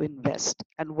capacity to invest.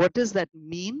 And what does that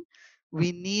mean?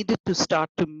 We needed to start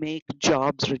to make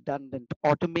jobs redundant,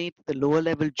 automate the lower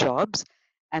level jobs,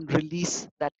 and release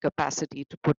that capacity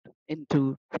to put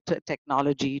into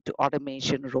technology, to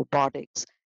automation, robotics,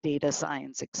 data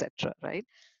science, etc. Right?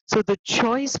 So the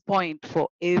choice point for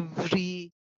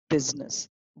every business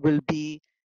will be,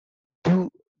 do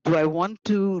I want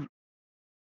to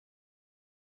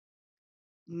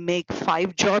make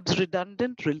 5 jobs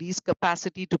redundant, release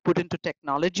capacity to put into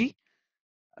technology,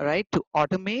 right, to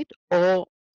automate, or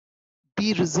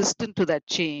be resistant to that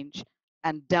change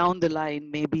and down the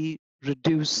line maybe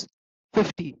reduce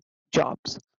 50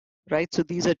 jobs, right? So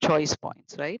these are choice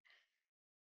points, right?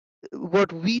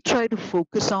 What we try to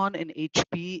focus on in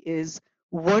HP is,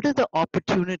 what are the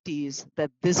opportunities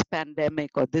that this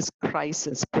pandemic or this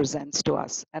crisis presents to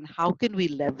us, and how can we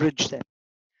leverage them?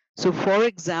 So for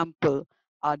example,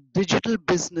 our digital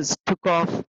business took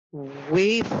off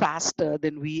way faster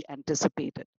than we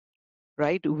anticipated,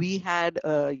 right? We had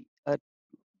a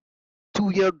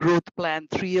 2-year growth plan,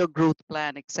 3-year growth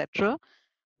plan, etc.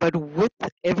 But with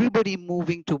everybody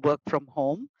moving to work from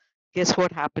home, guess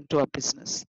what happened to our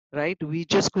business, right? We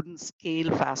just couldn't scale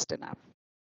fast enough,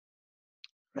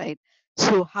 right?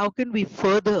 So how can we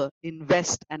further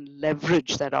invest and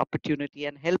leverage that opportunity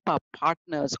and help our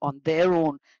partners on their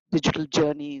own digital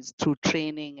journeys through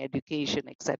training, education,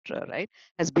 etc. right?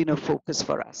 Has been a focus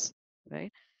for us,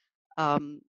 right?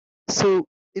 So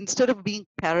instead of being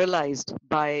paralyzed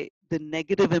by the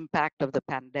negative impact of the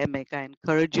pandemic, I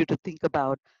encourage you to think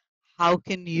about, how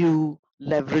can you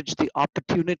leverage the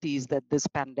opportunities that this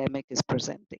pandemic is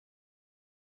presenting?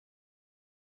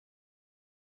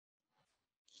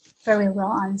 Very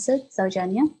well answered,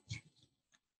 Saujanya.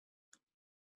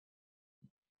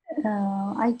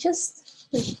 I just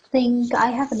think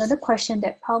I have another question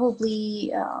that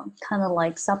probably kind of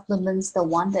like supplements the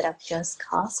one that I've just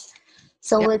asked.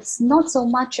 So it's not so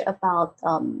much about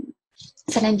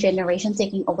second generation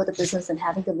taking over the business and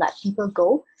having to let people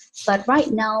go, but right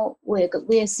now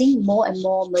we're seeing more and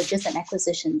more mergers and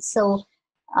acquisitions. So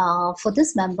for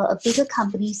this member, a bigger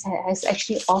company has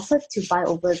actually offered to buy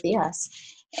over theirs.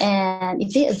 And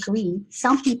if they agree,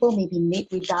 some people may be made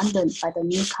redundant by the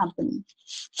new company.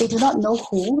 They do not know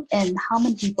who and how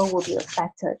many people will be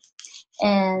affected.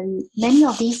 And many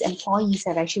of these employees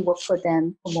have actually worked for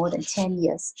them for more than 10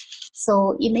 years.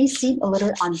 So it may seem a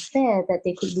little unfair that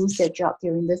they could lose their job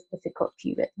during this difficult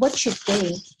period. What should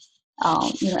they,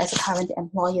 as a current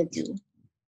employer do?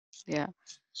 Yeah.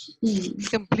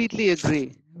 Completely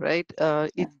agree, right?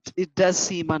 It does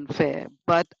seem unfair,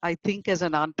 but I think as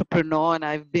an entrepreneur, and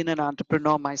I've been an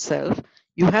entrepreneur myself,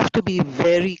 you have to be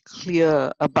very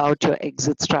clear about your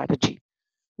exit strategy.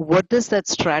 What does that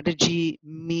strategy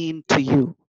mean to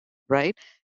you, right?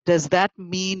 Does that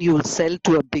mean you will sell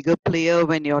to a bigger player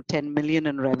when you're 10 million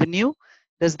in revenue?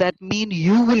 Does that mean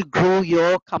you will grow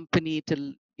your company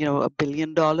to $1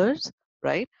 billion,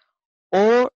 right?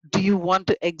 Or do you want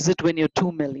to exit when you're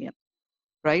 2 million?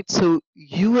 Right? So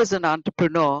you as an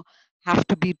entrepreneur have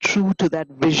to be true to that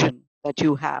vision that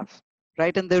you have,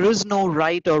 right? And there is no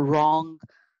right or wrong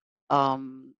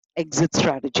exit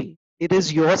strategy. It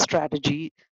is your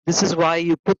strategy. This is why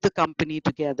you put the company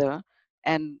together,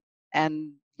 and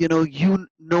you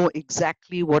know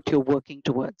exactly what you're working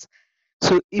towards.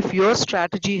 So if your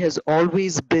strategy has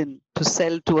always been to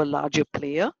sell to a larger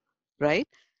player, right?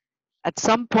 At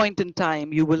some point in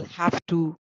time, you will have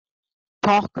to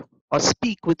talk or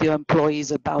speak with your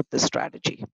employees about the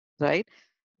strategy, right?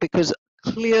 Because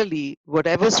clearly,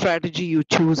 whatever strategy you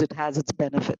choose, it has its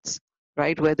benefits,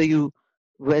 right? Whether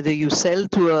you sell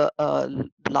to a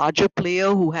larger player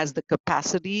who has the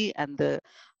capacity and the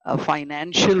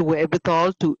financial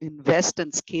wherewithal to invest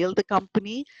and scale the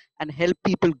company and help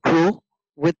people grow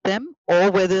with them,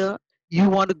 or whether you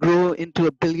want to grow into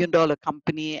a $1 billion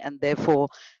company and therefore,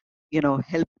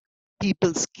 help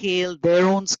people scale their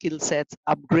own skill sets,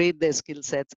 upgrade their skill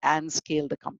sets, and scale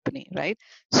the company, right?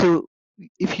 So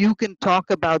if you can talk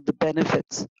about the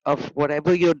benefits of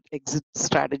whatever your exit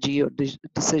strategy or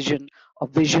decision or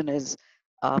vision is,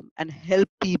 and help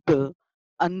people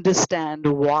understand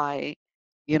why,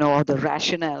 or the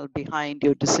rationale behind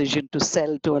your decision to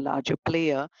sell to a larger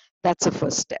player, that's a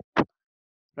first step,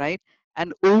 right?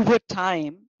 And over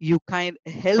time, you kind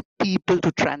of help people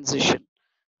to transition,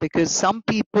 because some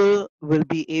people will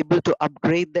be able to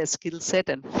upgrade their skill set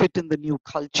and fit in the new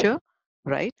culture,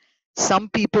 right? Some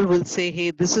people will say,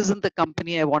 hey, this isn't the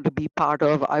company I want to be part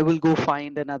of. I will go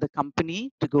find another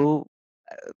company to go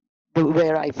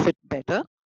where I fit better,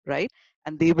 right?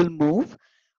 And they will move.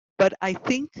 But I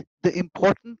think the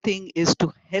important thing is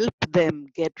to help them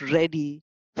get ready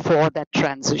for that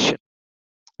transition,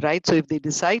 right? So if they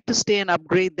decide to stay and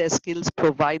upgrade their skills,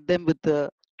 provide them with the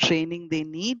training they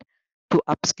need to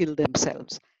upskill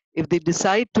themselves. If they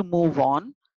decide to move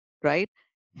on, right,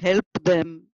 help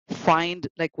them find,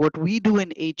 like what we do in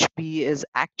HP is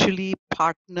actually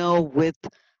partner with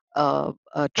a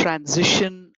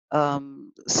transition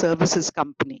services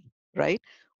company, right,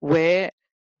 where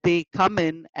they come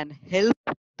in and help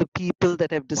the people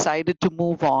that have decided to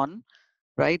move on,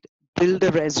 right, build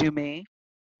a resume,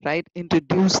 right?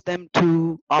 Introduce them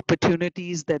to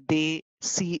opportunities that they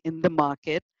see in the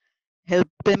market, help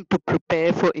them to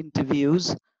prepare for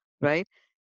interviews, right?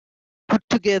 Put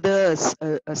together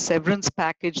a severance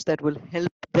package that will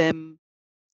help them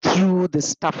through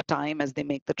this tough time as they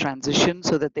make the transition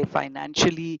so that they're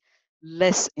financially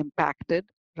less impacted,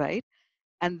 right?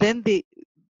 And then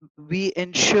we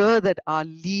ensure that our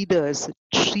leaders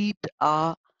treat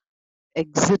our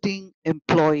exiting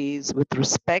employees with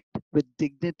respect, with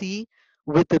dignity,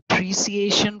 with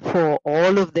appreciation for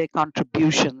all of their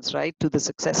contributions, right, to the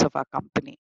success of our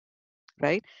company,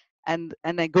 right? And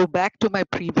I go back to my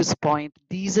previous point.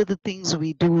 These are the things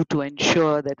we do to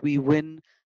ensure that we win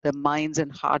the minds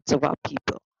and hearts of our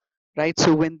people, right?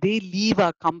 So when they leave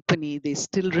our company, they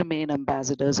still remain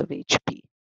ambassadors of HP,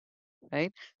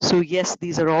 right? So yes,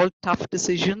 these are all tough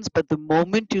decisions, but the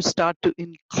moment you start to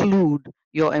include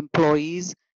your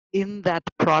employees in that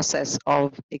process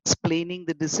of explaining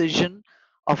the decision,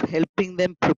 of helping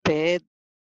them prepare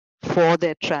for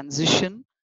their transition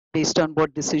based on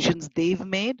what decisions they've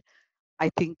made, I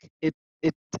think it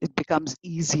becomes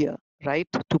easier, right,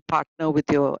 to partner with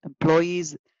your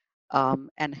employees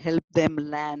and help them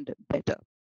land better.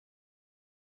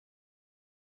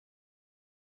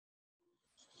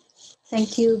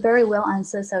 Thank you. Very well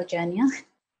answered, Saujanya.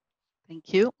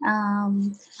 Thank you.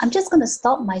 I'm just going to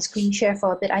stop my screen share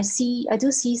for a bit. I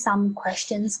do see some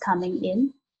questions coming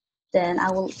in. Then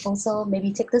I will also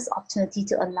maybe take this opportunity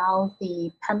to allow the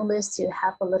panelists to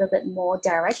have a little bit more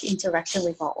direct interaction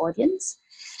with our audience.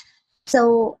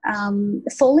 So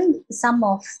following some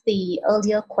of the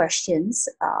earlier questions,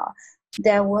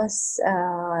 there was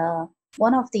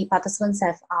one of the participants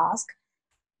have asked,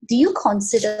 do you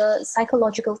consider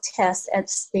psychological tests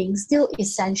as being still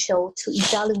essential to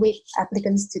evaluate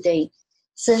applicants today,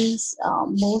 since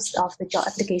most of the job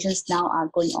applications now are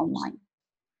going online?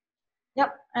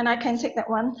 Yep, and I can take that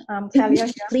one, Talia.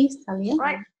 Please, Talia.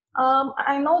 Right.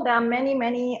 I know there are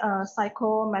many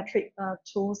psychometric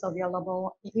tools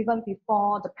available even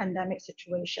before the pandemic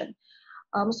situation.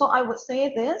 So I would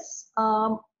say this,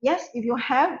 yes, if you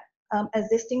have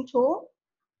existing tool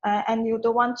and you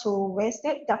don't want to waste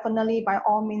it, definitely by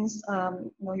all means,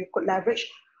 you could leverage.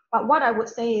 But what I would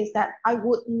say is that I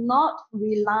would not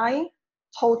rely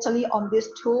totally on this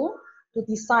tool to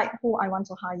decide who I want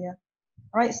to hire.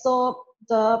 Right, so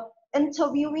the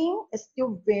interviewing is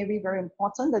still very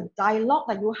important. The dialogue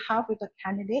that you have with the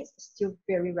candidates is still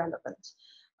very relevant.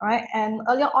 Right, and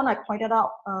earlier on I pointed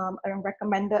out I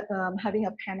recommended having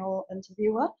a panel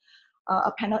interviewer,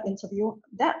 a panel interview.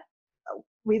 That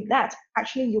with that,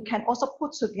 actually you can also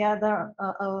put together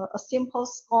a simple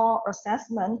score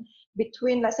assessment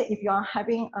between, let's say, if you are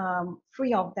having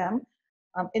 3 of them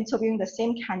interviewing the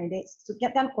same candidates, to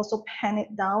get them also pen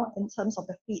it down in terms of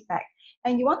the feedback.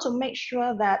 And you want to make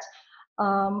sure that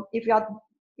if there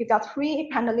are 3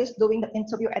 panelists doing the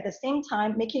interview at the same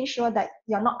time, making sure that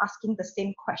you're not asking the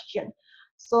same question.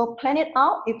 So plan it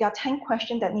out. If there are 10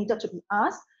 questions that needed to be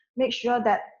asked, make sure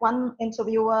that one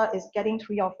interviewer is getting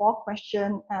 3 or 4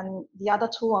 questions and the other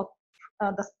two or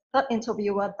the third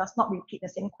interviewer does not repeat the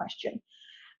same question.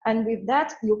 And with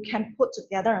that, you can put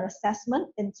together an assessment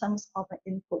in terms of an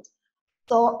input.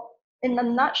 So in a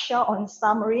nutshell or in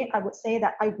summary, I would say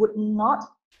that I would not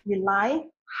rely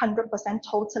 100%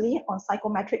 totally on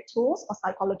psychometric tools or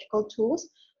psychological tools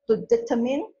to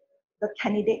determine the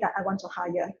candidate that I want to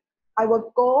hire. I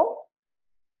will go,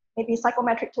 maybe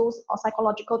psychometric tools or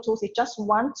psychological tools is just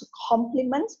one to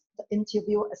complement the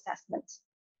interview assessment.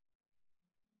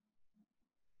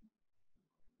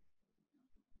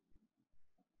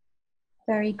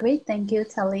 Very great, thank you,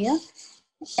 Talia.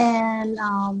 And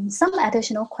some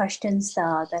additional questions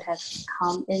that have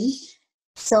come in.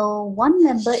 So one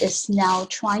member is now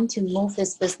trying to move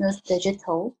his business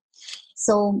digital.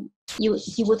 So you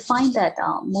would find that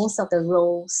most of the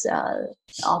roles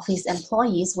of his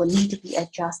employees will need to be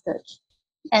adjusted.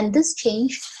 And this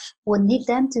change will need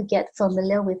them to get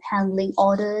familiar with handling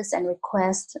orders and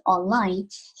requests online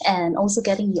and also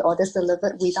getting the orders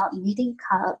delivered without meeting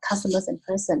customers in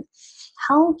person.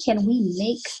 How can we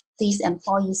make these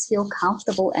employees feel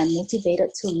comfortable and motivated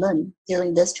to learn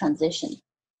during this transition?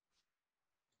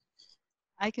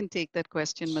 I can take that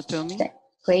question, Matomi.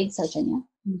 Great, Saujanya.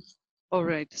 All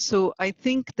right. So I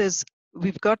think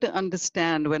we've got to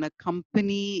understand when a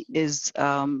company is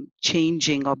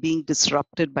changing or being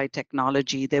disrupted by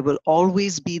technology, there will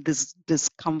always be this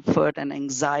discomfort and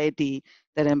anxiety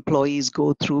that employees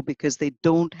go through because they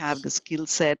don't have the skill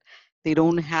set, they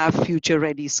don't have future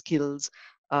ready skills.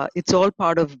 It's all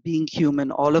part of being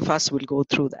human. All of us will go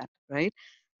through that, right?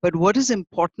 But what is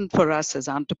important for us as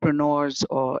entrepreneurs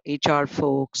or HR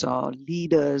folks or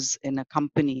leaders in a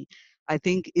company, I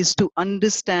think, is to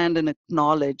understand and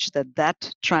acknowledge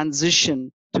that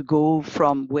transition to go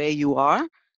from where you are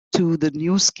to the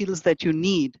new skills that you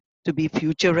need to be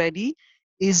future ready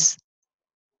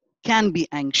can be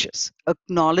anxious.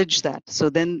 Acknowledge that. So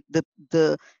then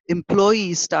the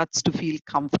employee starts to feel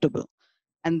comfortable.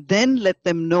 And then let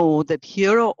them know that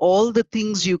here are all the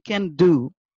things you can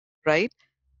do, right?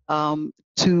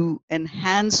 To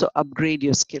enhance or upgrade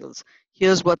your skills.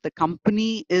 Here's what the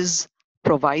company is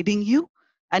providing you.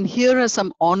 And here are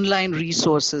some online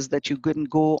resources that you can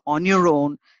go on your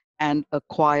own and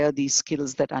acquire these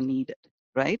skills that are needed,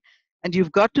 right? And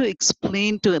you've got to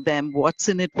explain to them what's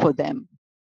in it for them,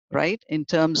 right? In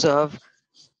terms of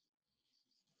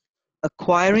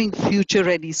acquiring future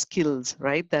ready skills,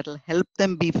 right? That'll help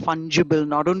them be fungible,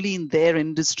 not only in their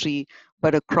industry,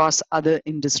 but across other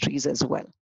industries as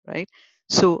well, right?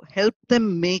 So help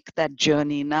them make that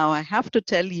journey. Now, I have to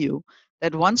tell you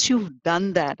that once you've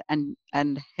done that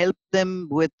and help them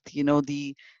with,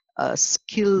 the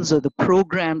skills or the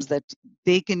programs that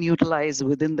they can utilize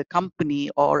within the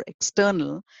company or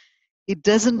external, it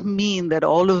doesn't mean that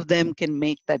all of them can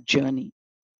make that journey,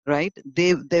 right?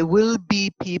 There will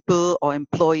be people or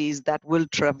employees that will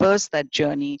traverse that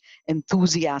journey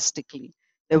enthusiastically.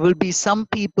 There will be some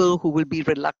people who will be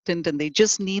reluctant and they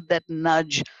just need that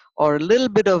nudge or a little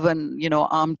bit of an,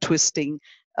 arm twisting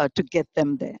to get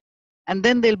them there. And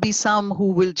then there'll be some who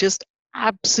will just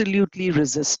absolutely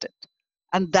resist it.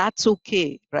 And that's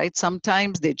okay, right?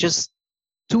 Sometimes they're just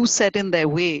too set in their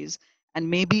ways and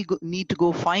maybe need to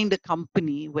go find a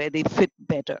company where they fit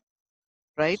better,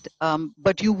 right?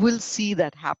 But you will see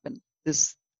that happen.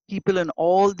 This people in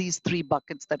all these 3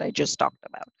 buckets that I just talked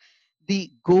about.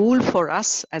 The goal for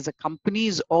us as a company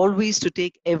is always to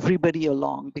take everybody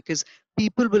along because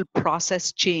people will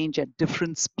process change at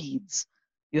different speeds.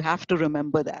 You have to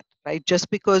remember that, right? Just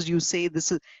because you say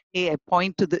this is, hey, I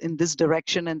point to in this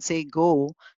direction and say go,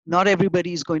 not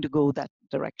everybody is going to go that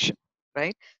direction,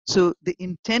 right? So the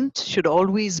intent should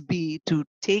always be to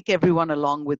take everyone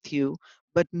along with you,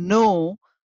 but know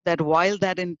that while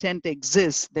that intent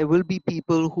exists, there will be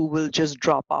people who will just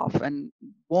drop off and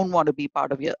won't want to be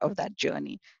part of that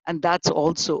journey, and that's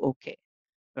also okay,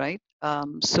 right?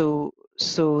 So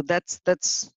that's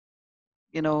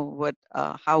what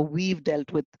how we've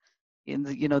dealt with in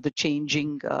the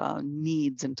changing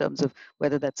needs in terms of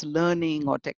whether that's learning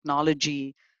or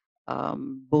technology,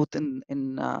 both in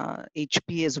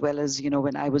HP as well as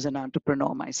when I was an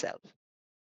entrepreneur myself.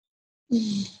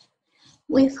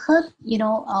 We've heard,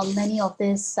 many of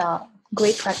these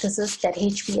great practices that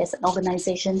HP as an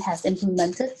organization has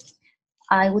implemented.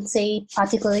 I would say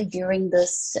particularly during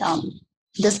this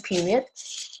period.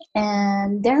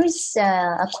 And there is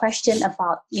a question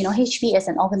about, HP as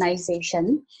an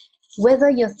organization, whether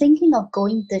you're thinking of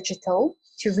going digital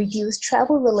to reduce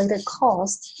travel-related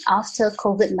costs after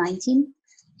COVID-19,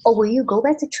 or will you go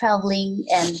back to traveling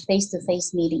and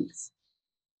face-to-face meetings?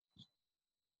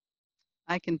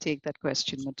 I can take that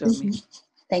question, Matomi.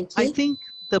 Thank you. I think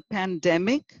the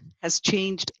pandemic has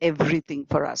changed everything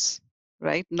for us,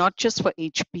 right? Not just for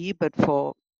HP, but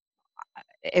for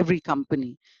every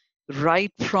company.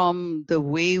 Right from the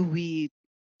way we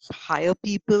hire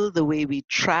people, the way we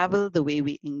travel, the way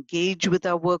we engage with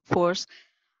our workforce.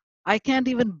 I can't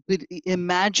even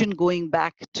imagine going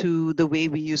back to the way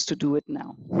we used to do it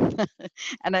now.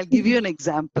 And I'll give you an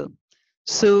example.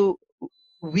 So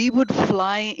we would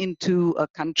fly into a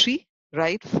country,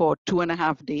 right, for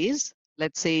 2.5 days,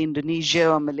 let's say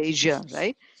Indonesia or Malaysia,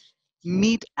 right?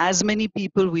 Meet as many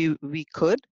people we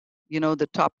could, you know, the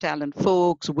top talent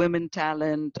folks, women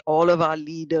talent, all of our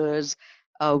leaders.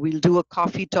 We'll do a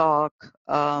coffee talk,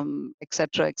 et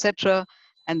cetera,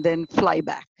 and then fly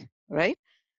back, right?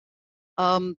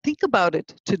 Think about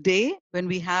it. Today, when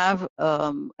we have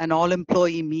an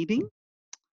all-employee meeting,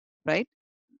 right?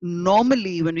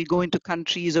 Normally, when we go into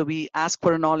countries or we ask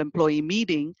for an all-employee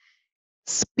meeting,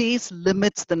 space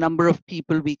limits the number of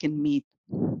people we can meet,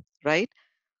 right?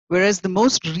 Whereas the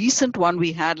most recent one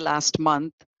we had last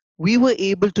month, we were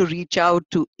able to reach out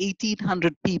to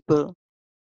 1,800 people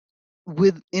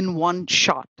within one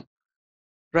shot,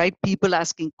 right? People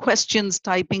asking questions,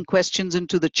 typing questions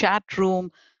into the chat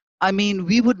room. I mean,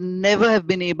 we would never have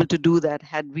been able to do that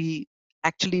had we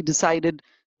actually decided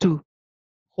to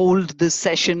hold this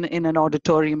session in an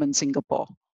auditorium in Singapore,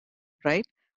 right?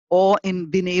 Or in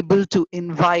been able to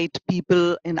invite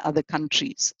people in other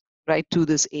countries, right, to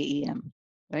this AEM,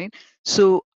 right?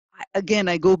 So again,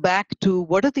 I go back to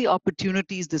what are the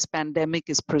opportunities this pandemic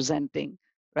is presenting,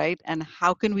 right? And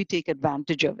how can we take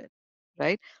advantage of it,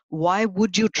 right? Why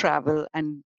would you travel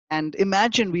and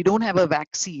imagine we don't have a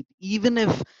vaccine, even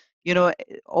if, you know,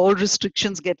 all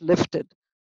restrictions get lifted,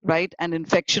 right? And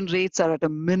infection rates are at a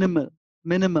minimum,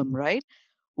 right?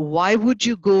 Why would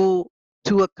you go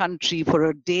to a country for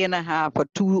a day and a half or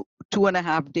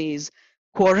 2.5 days,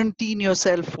 quarantine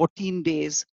yourself 14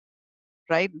 days,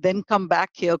 right? Then come back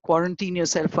here, quarantine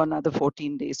yourself for another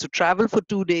 14 days. So travel for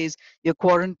 2 days, you're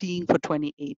quarantining for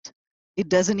 28. It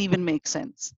doesn't even make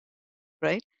sense,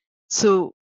 right?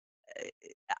 So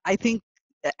I think,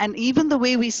 and even the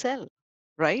way we sell,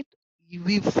 right?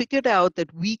 We've figured out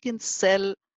that we can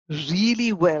sell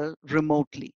really well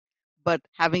remotely. But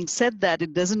having said that,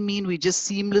 it doesn't mean we just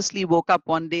seamlessly woke up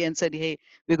one day and said, hey,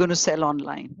 we're going to sell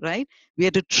online, right? We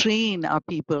had to train our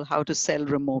people how to sell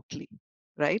remotely,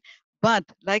 right? But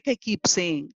like I keep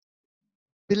saying,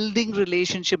 building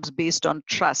relationships based on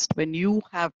trust, when you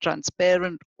have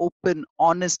transparent, open,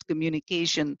 honest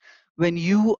communication, when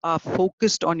you are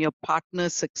focused on your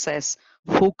partner's success,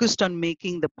 focused on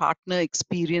making the partner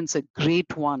experience a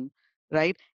great one,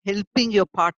 right? Helping your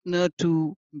partner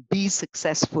to be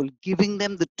successful, giving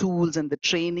them the tools and the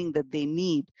training that they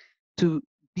need to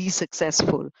be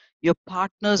successful. Your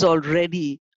partners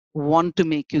already want to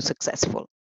make you successful,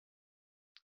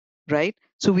 right?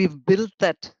 So we've built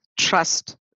that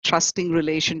trusting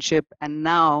relationship, and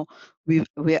now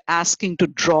we're asking to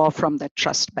draw from that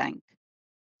trust bank,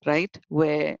 right?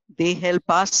 Where they help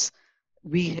us,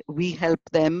 we help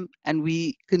them, and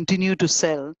we continue to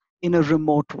sell in a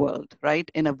remote world, right?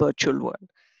 In a virtual world.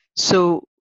 So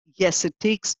yes, it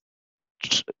takes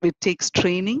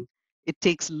training, it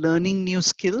takes learning new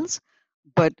skills,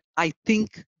 but I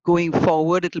think going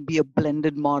forward, it'll be a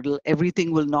blended model.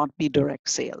 Everything will not be direct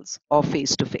sales or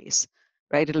face-to-face,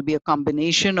 right? It'll be a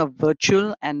combination of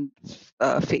virtual and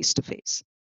face-to-face.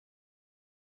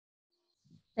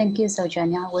 Thank you,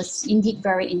 Saujanya. It was indeed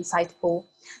very insightful,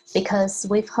 because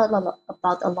we've heard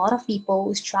about a lot of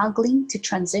people struggling to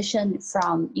transition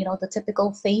from, you know, the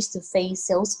typical face-to-face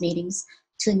sales meetings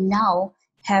to now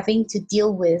having to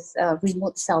deal with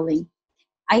remote selling.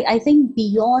 I think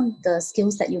beyond the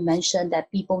skills that you mentioned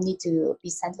that people need to be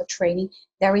sent for training,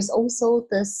 there is also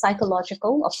the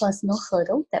psychological or personal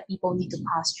hurdle that people need to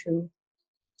pass through.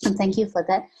 And thank you for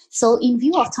that. So in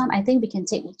view of time, I think we can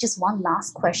take just one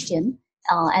last question,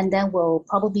 and then we'll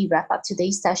probably wrap up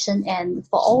today's session. And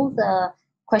for all the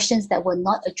questions that were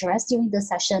not addressed during the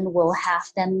session, we'll have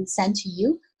them sent to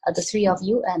you, the three of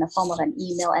you, in a form of an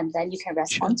email, and then you can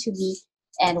respond to me,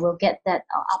 and we'll get that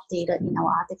updated in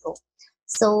our article.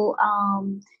 So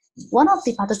one of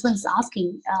the participants is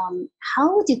asking,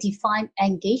 how would you define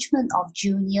engagement of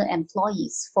junior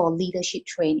employees for leadership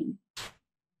training?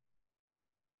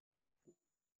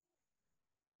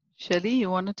 Shelly, you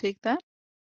want to take that?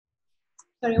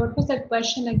 Sorry, what was that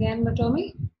question again,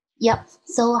 Matomi? Yep.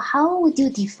 So how would you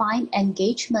define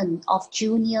engagement of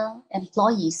junior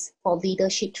employees for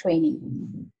leadership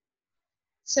training?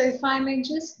 So if I may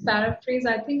just paraphrase,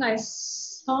 I think I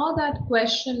saw that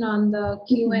question on the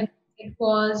Q&A It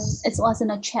was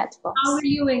in a chat box. how will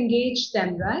you engage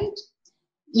them, right?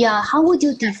 Yeah, how would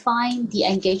you define the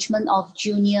engagement of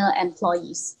junior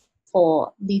employees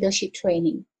for leadership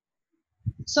training?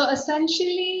 So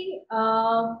essentially,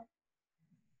 I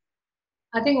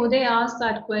think Uday asked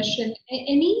that question.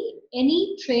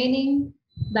 Any training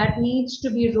that needs to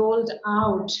be rolled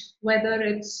out, whether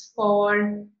it's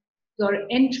for your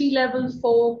entry level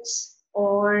folks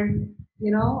or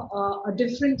a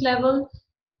different level,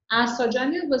 as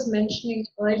Sajanya was mentioning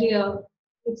earlier,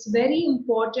 it's very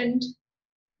important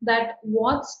that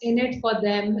what's in it for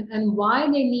them and why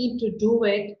they need to do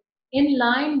it in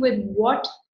line with what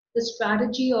the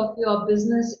strategy of your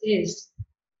business is.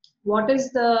 What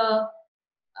is the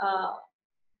uh,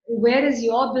 where is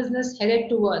your business headed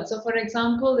towards? So, for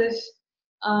example, if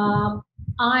uh,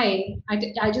 I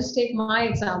just take my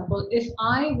example. If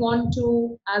I want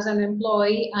to, as an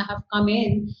employee, I have come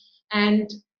in and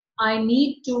I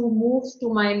need to move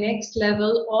to my next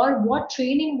level, or what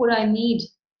training would I need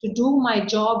to do my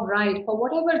job right for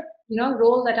whatever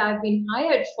role that I've been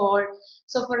hired for.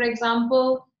 So, for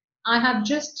example, I have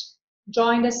just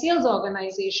joined a sales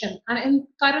organization, and in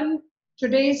current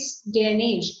today's day and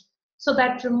age, so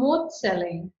that remote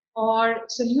selling or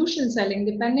solution selling,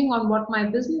 depending on what my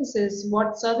business is,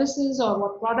 what services or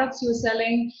what products you're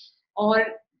selling, or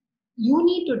you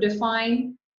need to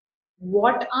define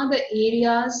what are the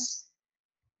areas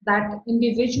that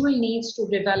individual needs to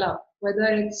develop, whether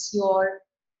it's your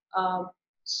uh,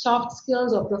 soft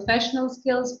skills or professional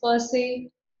skills per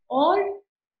se, or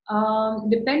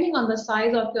depending on the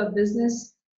size of your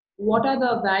business, what are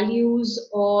the values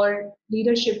or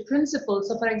leadership principles.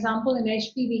 So, for example, in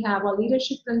HP, we have our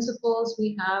leadership principles,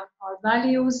 we have our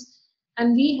values,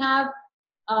 and we have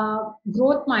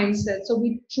growth mindset. So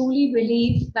we truly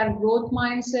believe that growth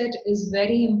mindset is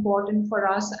very important for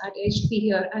us at HP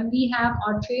here, and we have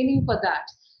our training for that.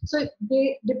 So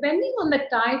depending on the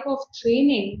type of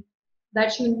training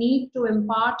that you need to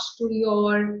impart to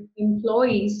your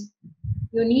employees,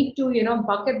 you need to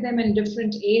bucket them in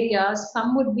different areas.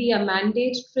 Some would be a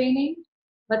mandate training,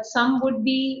 but some would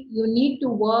be you need to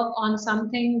work on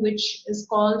something which is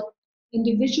called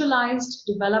individualized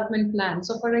development plan.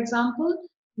 So, for example,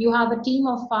 you have a team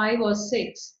of 5 or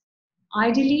 6.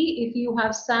 Ideally, if you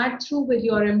have sat through with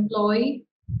your employee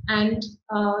and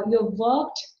you've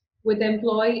worked with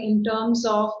employee in terms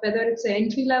of whether it's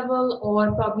entry level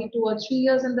or probably 2 or 3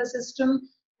 years in the system,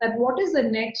 that what is the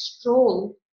next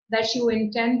role that you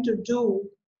intend to do,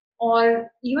 or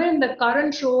even in the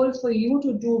current role for you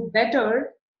to do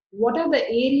better, what are the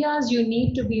areas you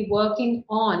need to be working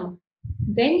on.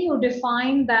 Then you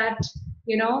define that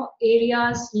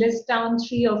areas, list down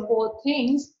 3 or 4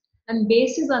 things, and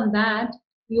basis on that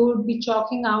you would be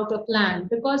chalking out a plan,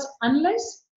 because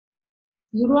unless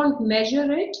you don't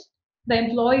measure it, the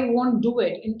employee won't do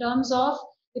it. In terms of,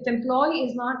 if employee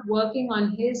is not working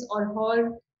on his or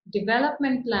her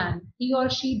development plan, he or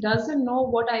she doesn't know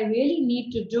what I really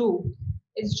need to do.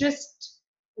 It's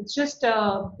just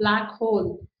a black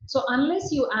hole. So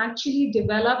unless you actually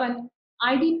develop, and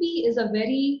IDP is a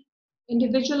very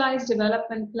individualized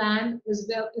development plan, is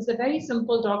a very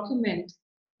simple document.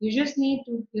 You just need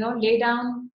to lay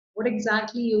down what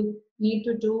exactly you need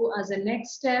to do as a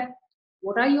next step.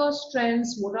 What are your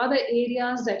strengths? What are the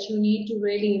areas that you need to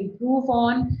really improve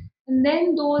on? And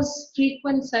then those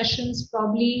frequent sessions,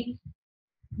 probably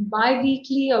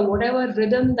bi-weekly or whatever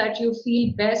rhythm that you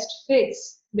feel best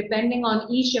fits, depending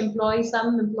on each employee.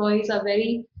 Some employees are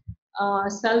very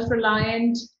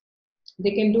self-reliant.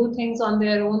 They can do things on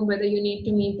their own, whether you need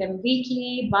to meet them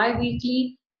weekly,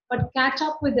 bi-weekly, but catch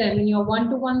up with them in your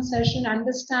one-to-one session,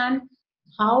 understand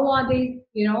how are they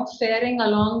faring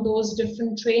along those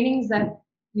different trainings that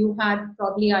you had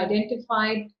probably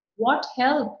identified, what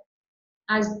help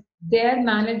as their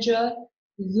manager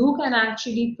you can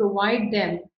actually provide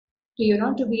them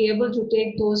to to be able to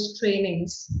take those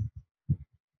trainings.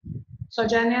 So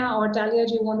Janya or Talia,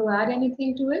 do you want to add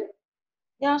anything to it?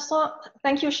 Yeah, so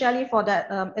thank you, Shelley, for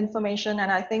that information.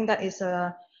 And I think that is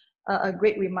a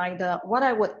great reminder. What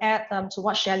I would add to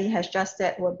what Shelley has just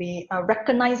said would be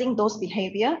recognizing those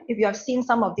behavior. If you have seen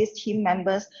some of these team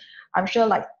members, I'm sure,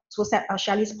 like to set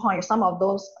Shelley's point, some of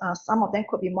them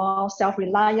could be more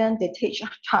self-reliant. They take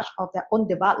charge of their own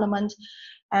development.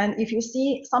 And if you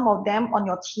see some of them on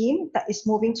your team that is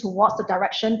moving towards the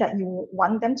direction that you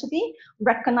want them to be,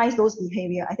 recognize those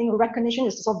behavior. I think recognition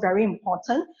is also very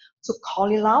important to call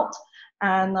it out,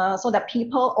 and so that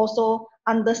people also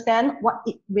understand what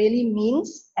it really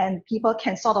means, and people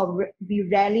can sort of be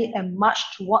rally and march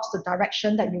towards the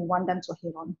direction that you want them to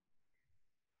hit on.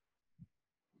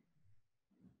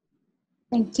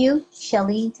 Thank you,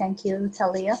 Shelley. Thank you,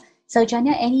 Talia. So,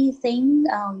 Janya, anything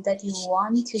that you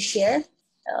want to share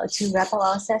to wrap up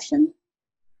our session?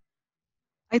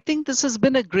 I think this has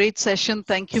been a great session.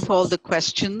 Thank you for all the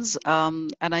questions.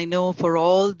 And I know for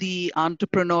all the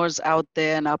entrepreneurs out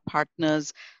there and our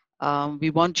partners, we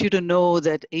want you to know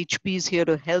that HP is here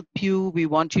to help you. We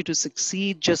want you to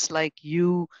succeed just like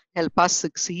you help us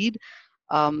succeed.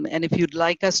 And if you'd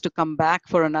like us to come back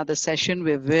for another session,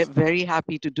 we're very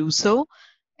happy to do so.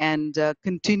 And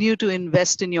continue to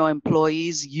invest in your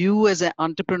employees. You as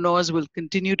entrepreneurs will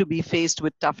continue to be faced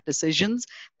with tough decisions.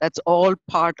 That's all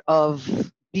part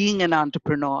of being an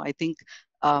entrepreneur. I think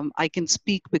I can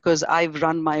speak because I've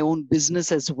run my own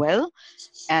business as well.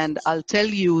 And I'll tell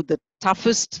you the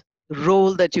toughest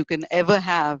role that you can ever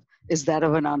have is that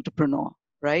of an entrepreneur,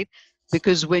 right?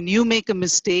 Because when you make a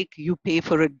mistake, you pay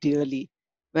for it dearly.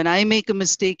 When I make a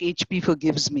mistake, HP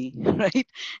forgives me, right?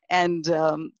 And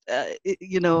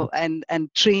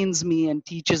and trains me and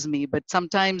teaches me. But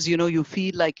sometimes, you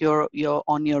feel like you're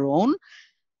on your own.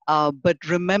 But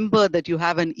remember that you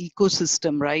have an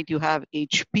ecosystem, right? You have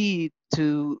HP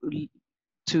to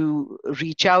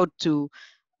reach out to.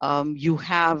 You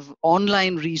have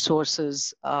online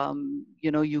resources.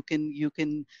 You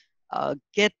can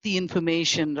get the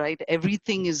information, right?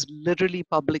 Everything is literally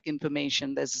public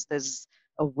information. There's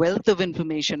a wealth of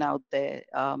information out there.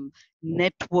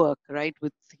 Network, right,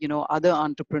 with other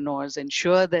entrepreneurs.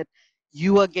 Ensure that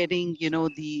you are getting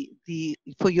the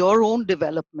for your own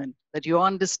development, that you're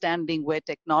understanding where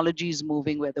technology is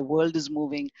moving, where the world is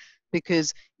moving.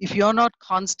 Because if you're not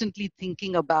constantly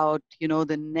thinking about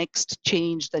the next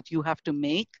change that you have to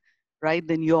make, right,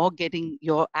 then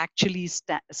you're actually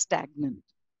stagnant,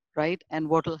 right? And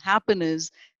what will happen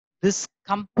is this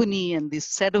company and this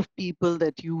set of people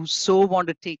that you so want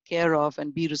to take care of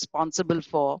and be responsible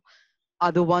for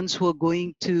are the ones who are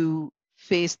going to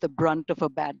face the brunt of a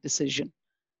bad decision,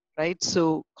 right?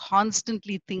 So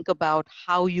constantly think about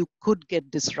how you could get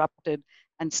disrupted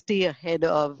and stay ahead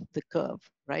of the curve,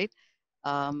 right?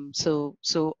 So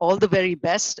all the very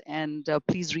best, and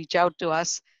please reach out to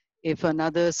us if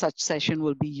another such session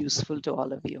will be useful to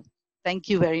all of you. Thank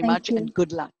you very Thank much, you. and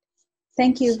good luck.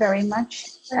 Thank you very much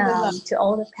to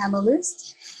all the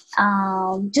panelists.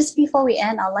 Just before we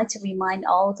end, I'd like to remind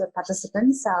all the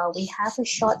participants, we have a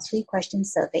short 3-question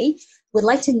survey. We'd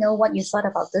like to know what you thought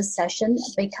about this session,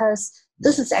 because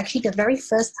this is actually the very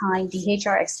first time the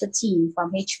HR expert team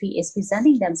from HP is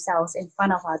presenting themselves in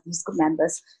front of our B-Scoop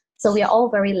members. So we are all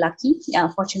very lucky,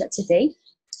 fortunate today.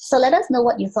 So let us know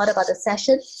what you thought about the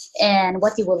session and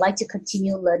what you would like to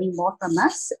continue learning more from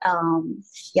us.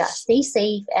 Stay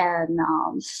safe, and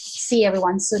see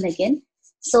everyone soon again.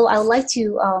 So I would like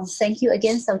to thank you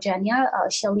again, Saujanya,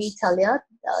 Shelley, Talia,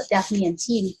 Daphne, and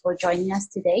team for joining us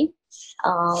today.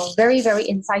 Very, very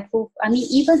insightful. I mean,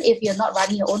 even if you're not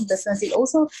running your own business, it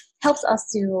also helps us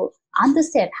to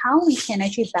understand how we can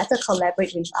actually better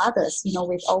collaborate with others,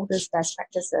 with all these best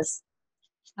practices.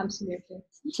 Absolutely.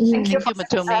 Thank you,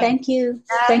 Matomi. Thank you.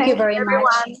 Thank you very much.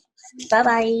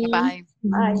 Bye-bye. Bye.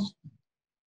 Bye.